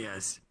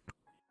 Yes.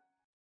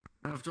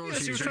 After all,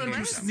 Yes, you were trying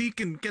to sneak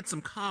and get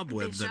some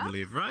cobwebs, I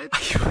believe, right?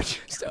 I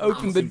just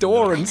opened the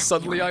door and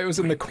suddenly I was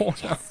in the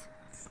corner.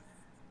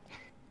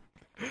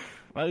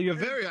 Well, you're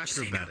very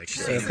acrobatic.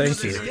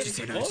 Thank you.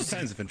 All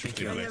kinds of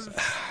interesting ways.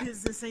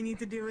 Business I need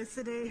to deal with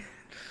today.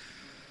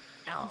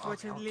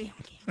 Unfortunately.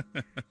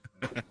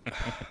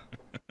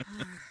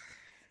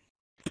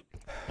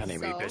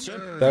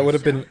 That would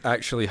have been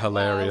actually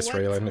hilarious,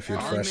 Raylan, if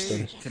you'd freshed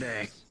them.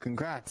 Today.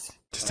 Congrats.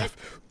 Just have...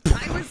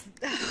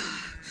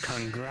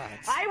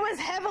 Congrats. I was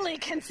heavily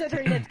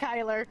considering it,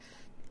 Kyler.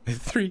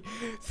 three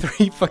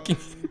fucking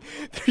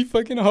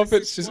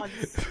hobbits just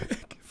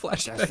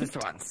flashback. Just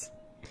once.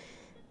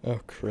 Oh,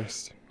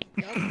 Christ.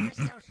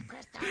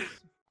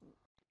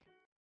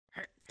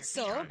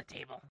 So,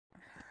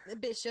 the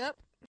bishop.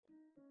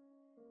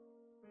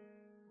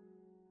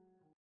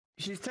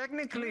 She's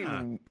technically...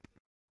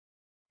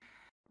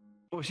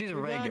 Well, she's a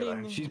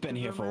regular. She's been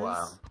here for a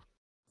while.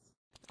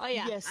 Oh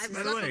yeah. Yes.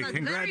 By the way,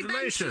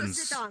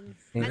 congratulations.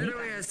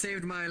 Literally, has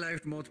saved my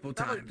life multiple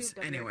times.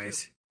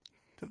 Anyways.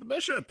 To the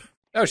bishop.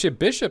 Oh, she's a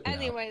bishop now.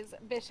 Anyways,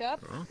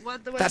 bishop.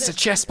 What was That's a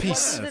chess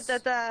piece. What was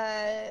it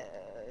that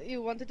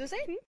you wanted to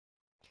say?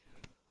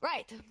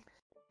 Right.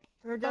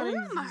 Regarding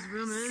these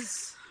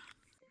rumors.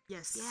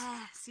 Yes.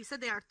 Yes. You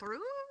said they are true.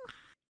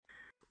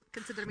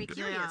 Consider me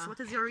curious. What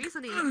is your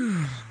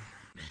reasoning?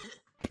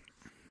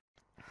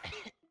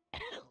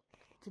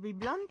 To be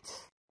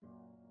blunt,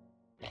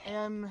 I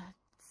am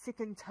sick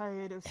and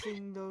tired of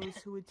seeing those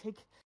who would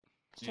take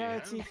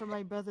charity from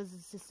my brothers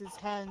and sisters'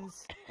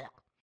 hands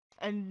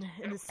and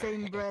in the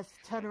same breath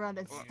turn around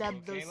and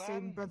stab those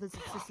same brothers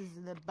and sisters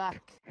in the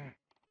back.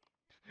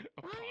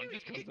 A pawn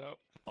just comes out.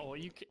 Oh,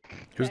 you can...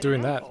 Who's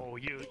doing that? Oh,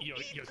 you're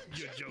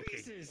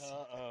joking.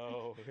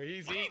 Uh-oh.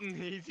 He's eating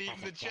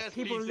the chest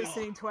People pieces.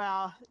 listening to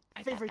our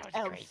favorite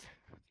elf.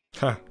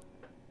 Huh.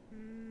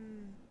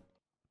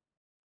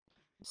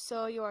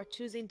 So you are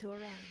choosing to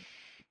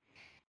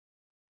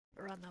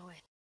run away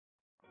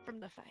from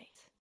the fight.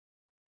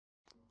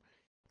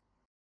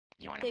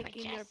 You want to play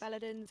Taking your chess?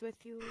 paladins with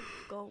you.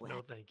 Go west.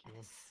 No, thank you.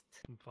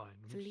 I'm fine.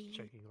 I'm Flee. just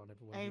checking on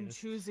everyone. I am here.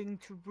 choosing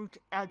to root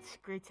out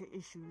greater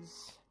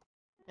issues.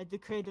 At the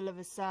cradle of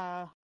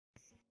Asara.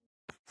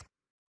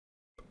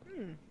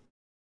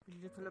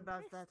 Little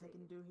about that I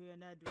can do here in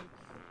Adric.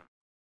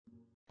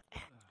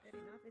 Fair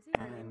enough. Is he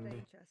really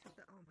playing chess with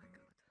the... Oh my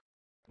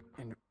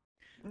god.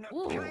 And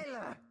Ooh.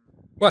 Kyler,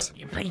 What?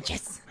 You're playing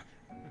chess.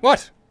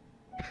 What?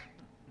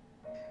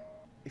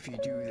 if you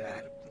do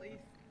that,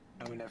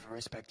 I will never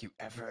respect you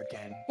ever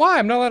again. Why?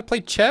 I'm not allowed to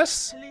play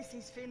chess? At least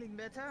he's feeling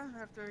better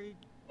after he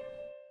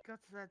got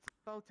that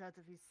bolt out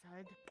of his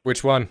side.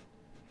 Which one?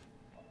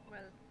 Well,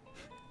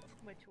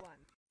 which one?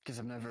 Because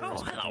I'm never Oh,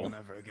 respecting hello. him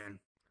ever again.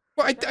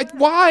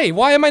 Why?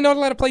 Why am I not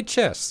allowed to play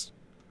chess?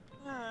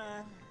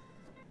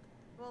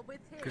 Well, with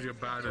him... Because you're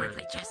bad You at want to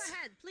it. play chess? Go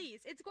ahead, please.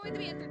 It's going to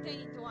be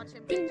entertaining to watch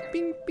him play chess.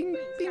 Bing, bing, Please,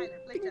 bing,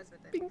 Kyler, play chess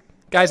with him.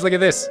 Guys, look at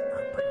this.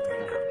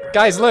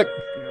 Guys, look.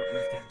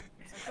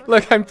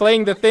 Look, I'm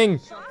playing the thing.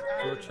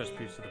 Throw a chess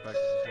piece to the back of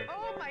his head.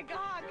 Oh my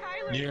god,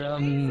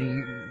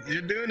 Kyler!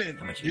 You're doing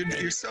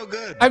it. You're so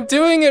good. I'm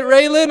doing it,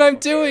 Raylan. I'm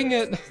doing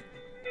it.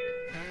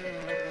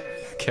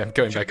 Okay, I'm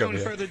going You're back over going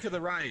here. further to the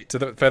right.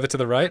 Further to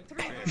the right.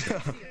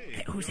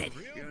 Hey, who's it?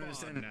 You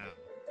understand now?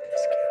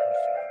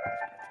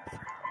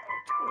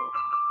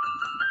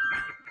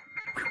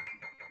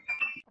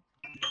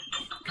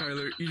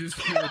 Kyler, you just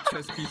threw a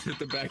chess piece at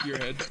the back of your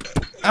head.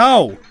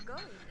 Ow!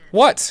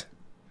 What?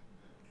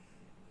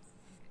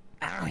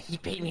 Oh, he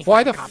paid me.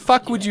 Why the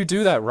fuck would you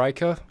do that,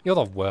 Riker? You're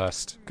the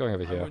worst. Going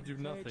over I here. would do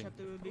nothing.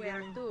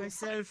 Where to?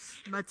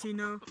 Myself,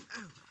 Martino.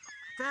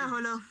 Fair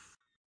hollow.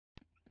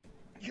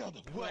 You're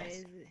the Why worst.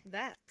 is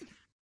that?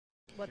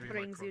 What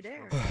brings you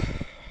there?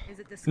 Is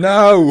it the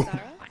No!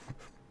 Sarah?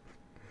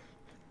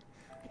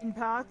 In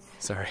part,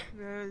 Sorry.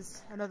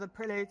 there's another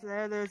prelate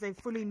there. There's a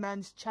fully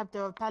manned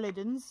chapter of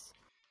paladins.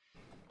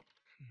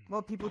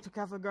 More people to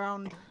cover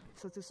ground,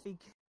 so to speak.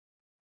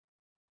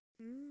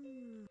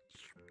 And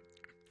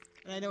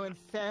I know in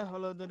Fair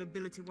Hollow the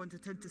nobility want to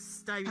tend to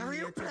stymie How are me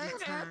you at every playing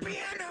turn. a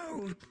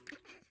piano?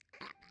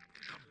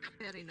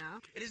 Fair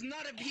enough. It is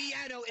not a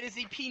piano, it is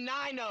a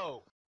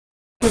P9O.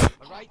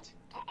 Alright?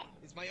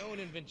 It's my own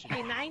invention.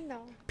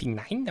 Pinino.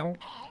 Pinino.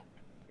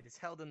 It is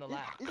held in the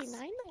lab.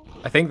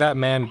 I think that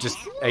man just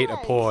ate a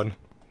pawn.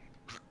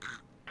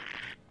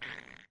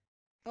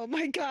 Oh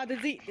my god,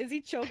 is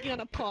he choking on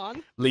a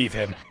pawn? Leave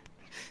him.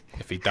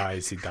 If he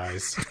dies, he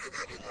dies.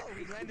 Oh,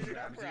 we landed it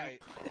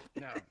upright.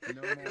 No,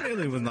 no more.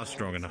 Really was not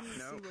strong enough.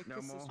 No,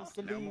 no more.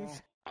 No more.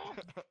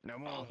 No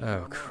more.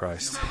 Oh,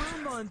 Christ.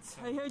 Vermont,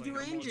 I heard you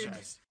were injured.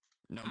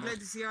 No Glad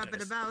to see you up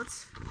and about.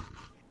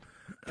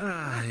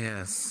 Ah,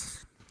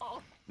 yes.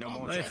 No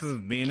more. Life chest.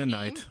 of being a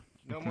knight.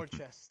 No more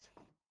chest.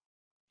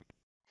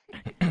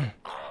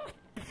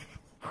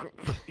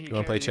 You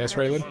wanna play chess,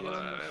 Raylan?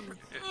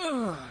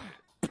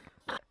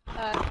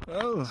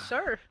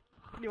 Sure.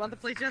 You want to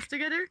play chess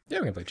together? Yeah,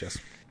 we can play chess.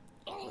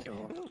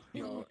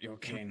 You're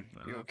king.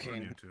 You're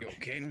king. You're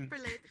king.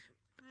 Brilliant.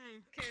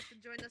 Hey, care to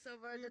join us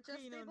over at the chess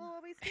table while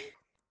we speak?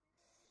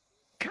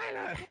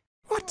 Kyler.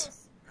 What?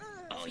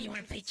 Oh, you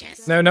want to play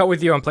chess? No, not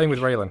with you. I'm playing with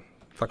Raylan.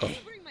 Fuck off.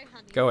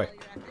 Go away.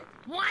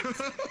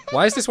 What?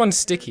 Why is this one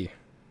sticky?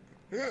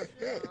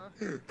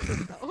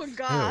 Oh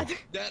god.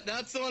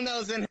 That's the one that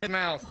was in his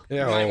mouth.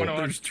 Yeah, You might oh. wanna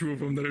There's two of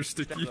them that are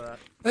sticky. Are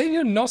they in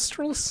your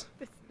nostrils?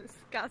 This is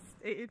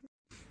disgusting.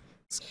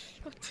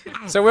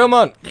 So,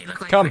 Wilmont, They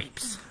look like come.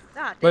 grapes.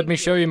 Let me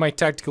show you my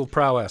tactical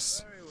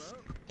prowess.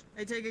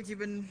 I take it you've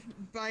been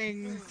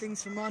buying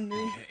things from on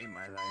me. In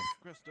my life.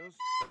 Crystals.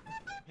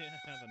 Yeah,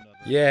 have another.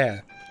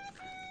 Yeah.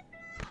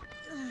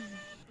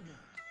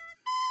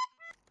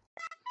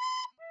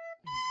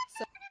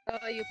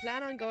 So you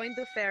plan on going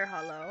to Fair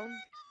Hollow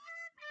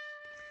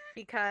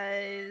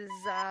because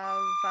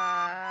of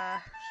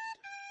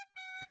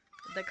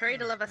the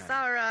Cradle of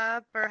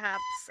Asara,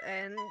 perhaps,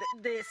 and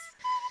this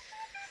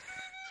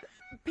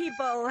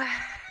people,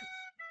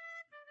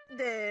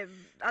 the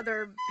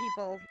other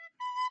people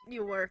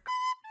you work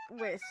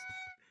with,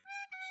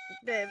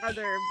 the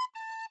other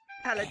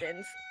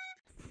paladins.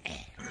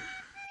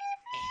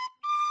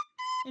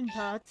 In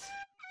part.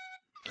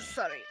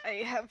 Sorry,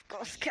 I have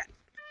ghost cat.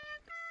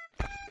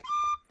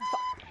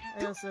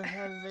 I also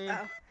have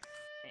a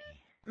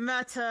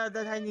matter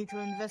that I need to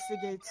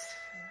investigate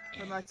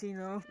for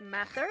Martino.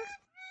 Matter?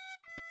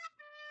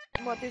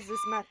 What is this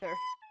matter?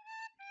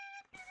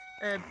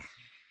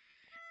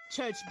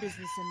 Church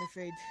business, I'm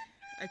afraid.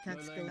 I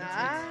can't go into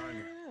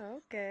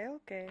Okay,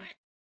 okay.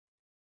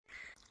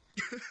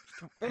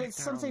 But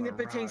it's something that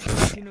pertains to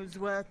Martino's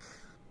work.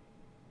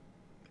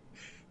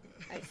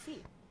 I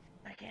see.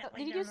 I can't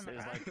Did you just... It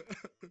was like,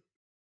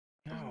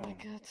 Oh my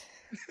god.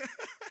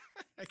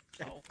 I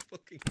can't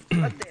fucking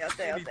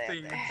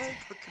anything.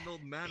 Fucking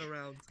old man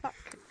around.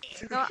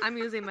 No, I'm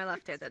using my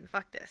left hand then.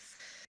 Fuck this.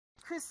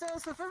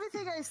 Christos, with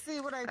everything I see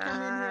when I come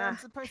in here, I'm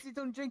surprised you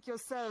don't drink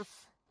yourself.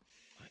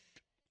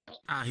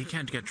 He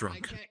can't get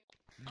drunk.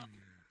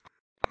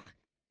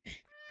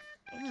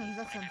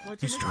 That's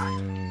unfortunate. He's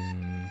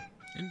tried.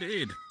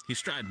 Indeed, he's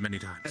tried many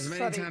times. As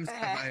many times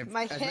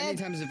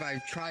as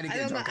I've tried to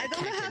get drunk, I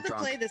don't know how to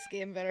drunk. play this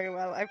game very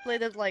well. I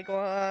played it like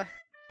I've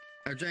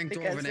drank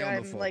Dwarven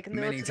Ale before, like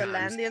new many to times. the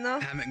land, you know.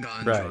 Haven't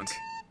gotten Right. drunk.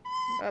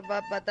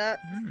 But that,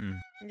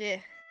 yeah.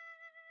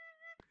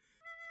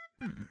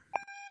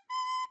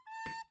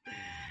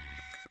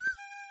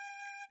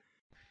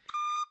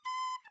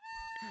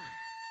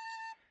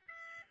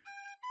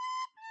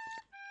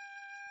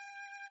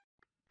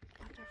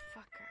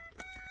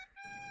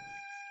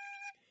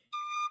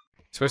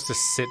 Supposed to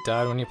sit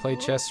down when you play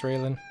chess,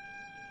 Raylan?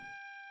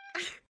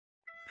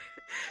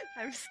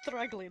 I'm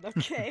struggling,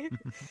 okay?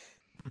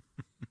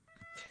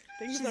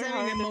 Things She's are having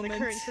hard a in the moment.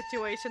 current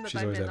situation that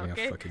She's I'm always in, having a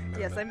okay? fucking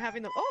Yes, moment. I'm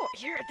having them. Oh,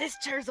 here, this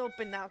chair's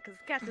open now, because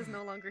Cat is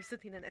no longer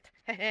sitting in it.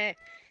 Okay,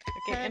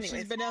 anyways.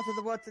 She's been out of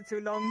the water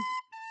too long.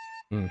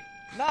 Hmm.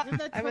 No,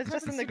 I was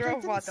just in the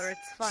grove water,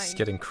 it's fine. It's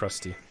getting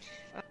crusty.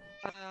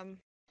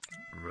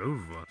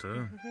 Grove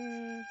water?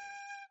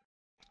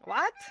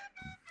 What?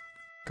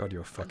 God,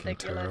 you're fucking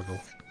Ridiculous. terrible.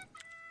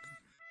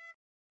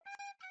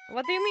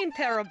 What do you mean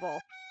terrible?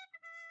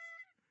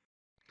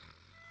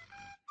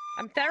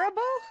 I'm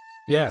terrible?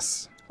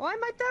 Yes. Why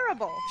am I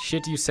terrible?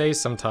 Shit you say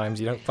sometimes,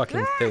 you don't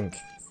fucking think.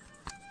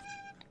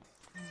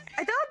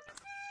 I don't.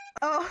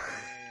 Oh.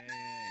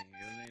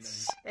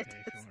 Shit,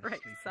 that's right.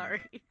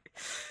 Sorry.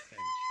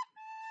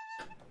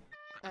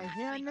 I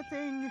hear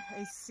nothing,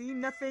 I see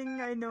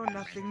nothing, I know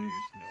nothing.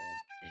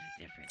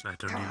 I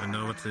don't even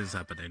know what is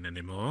happening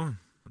anymore.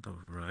 But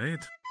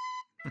alright.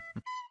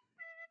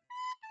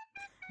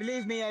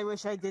 Believe me, I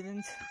wish I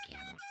didn't.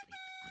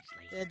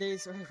 There are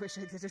days where I wish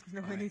I didn't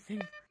know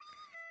anything.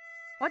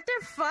 What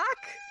the fuck?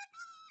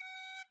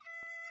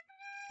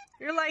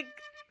 You're like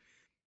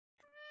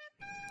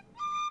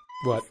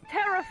What?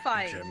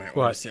 terrifying. I might What?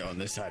 want to sit on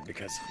this side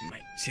because I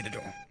might see the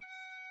door.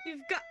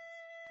 You've got.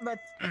 But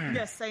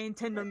yes, I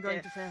intend on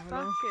going to say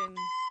hello. Fucking.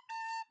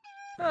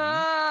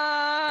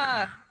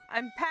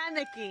 I'm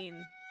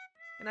panicking,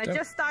 and I Don't-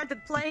 just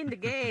started playing the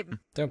game.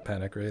 Don't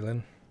panic,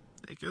 Raylan.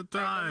 Take your Oh,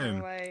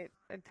 time. wait,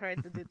 I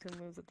tried to do 2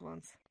 moves at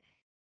once.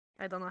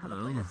 I don't know how to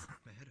play Oh. this.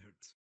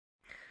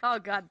 Oh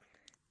god.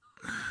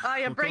 Oh,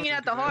 you're bringing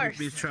out the horse.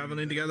 We'll be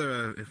traveling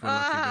together if we're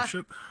lucky,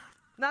 Bishop.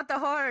 Not the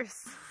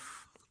horse.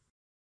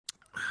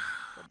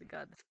 Oh the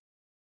god.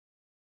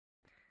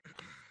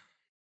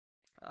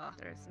 Oh,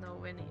 there's no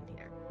winning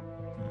here.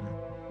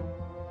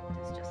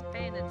 It's just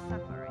pain and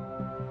suffering.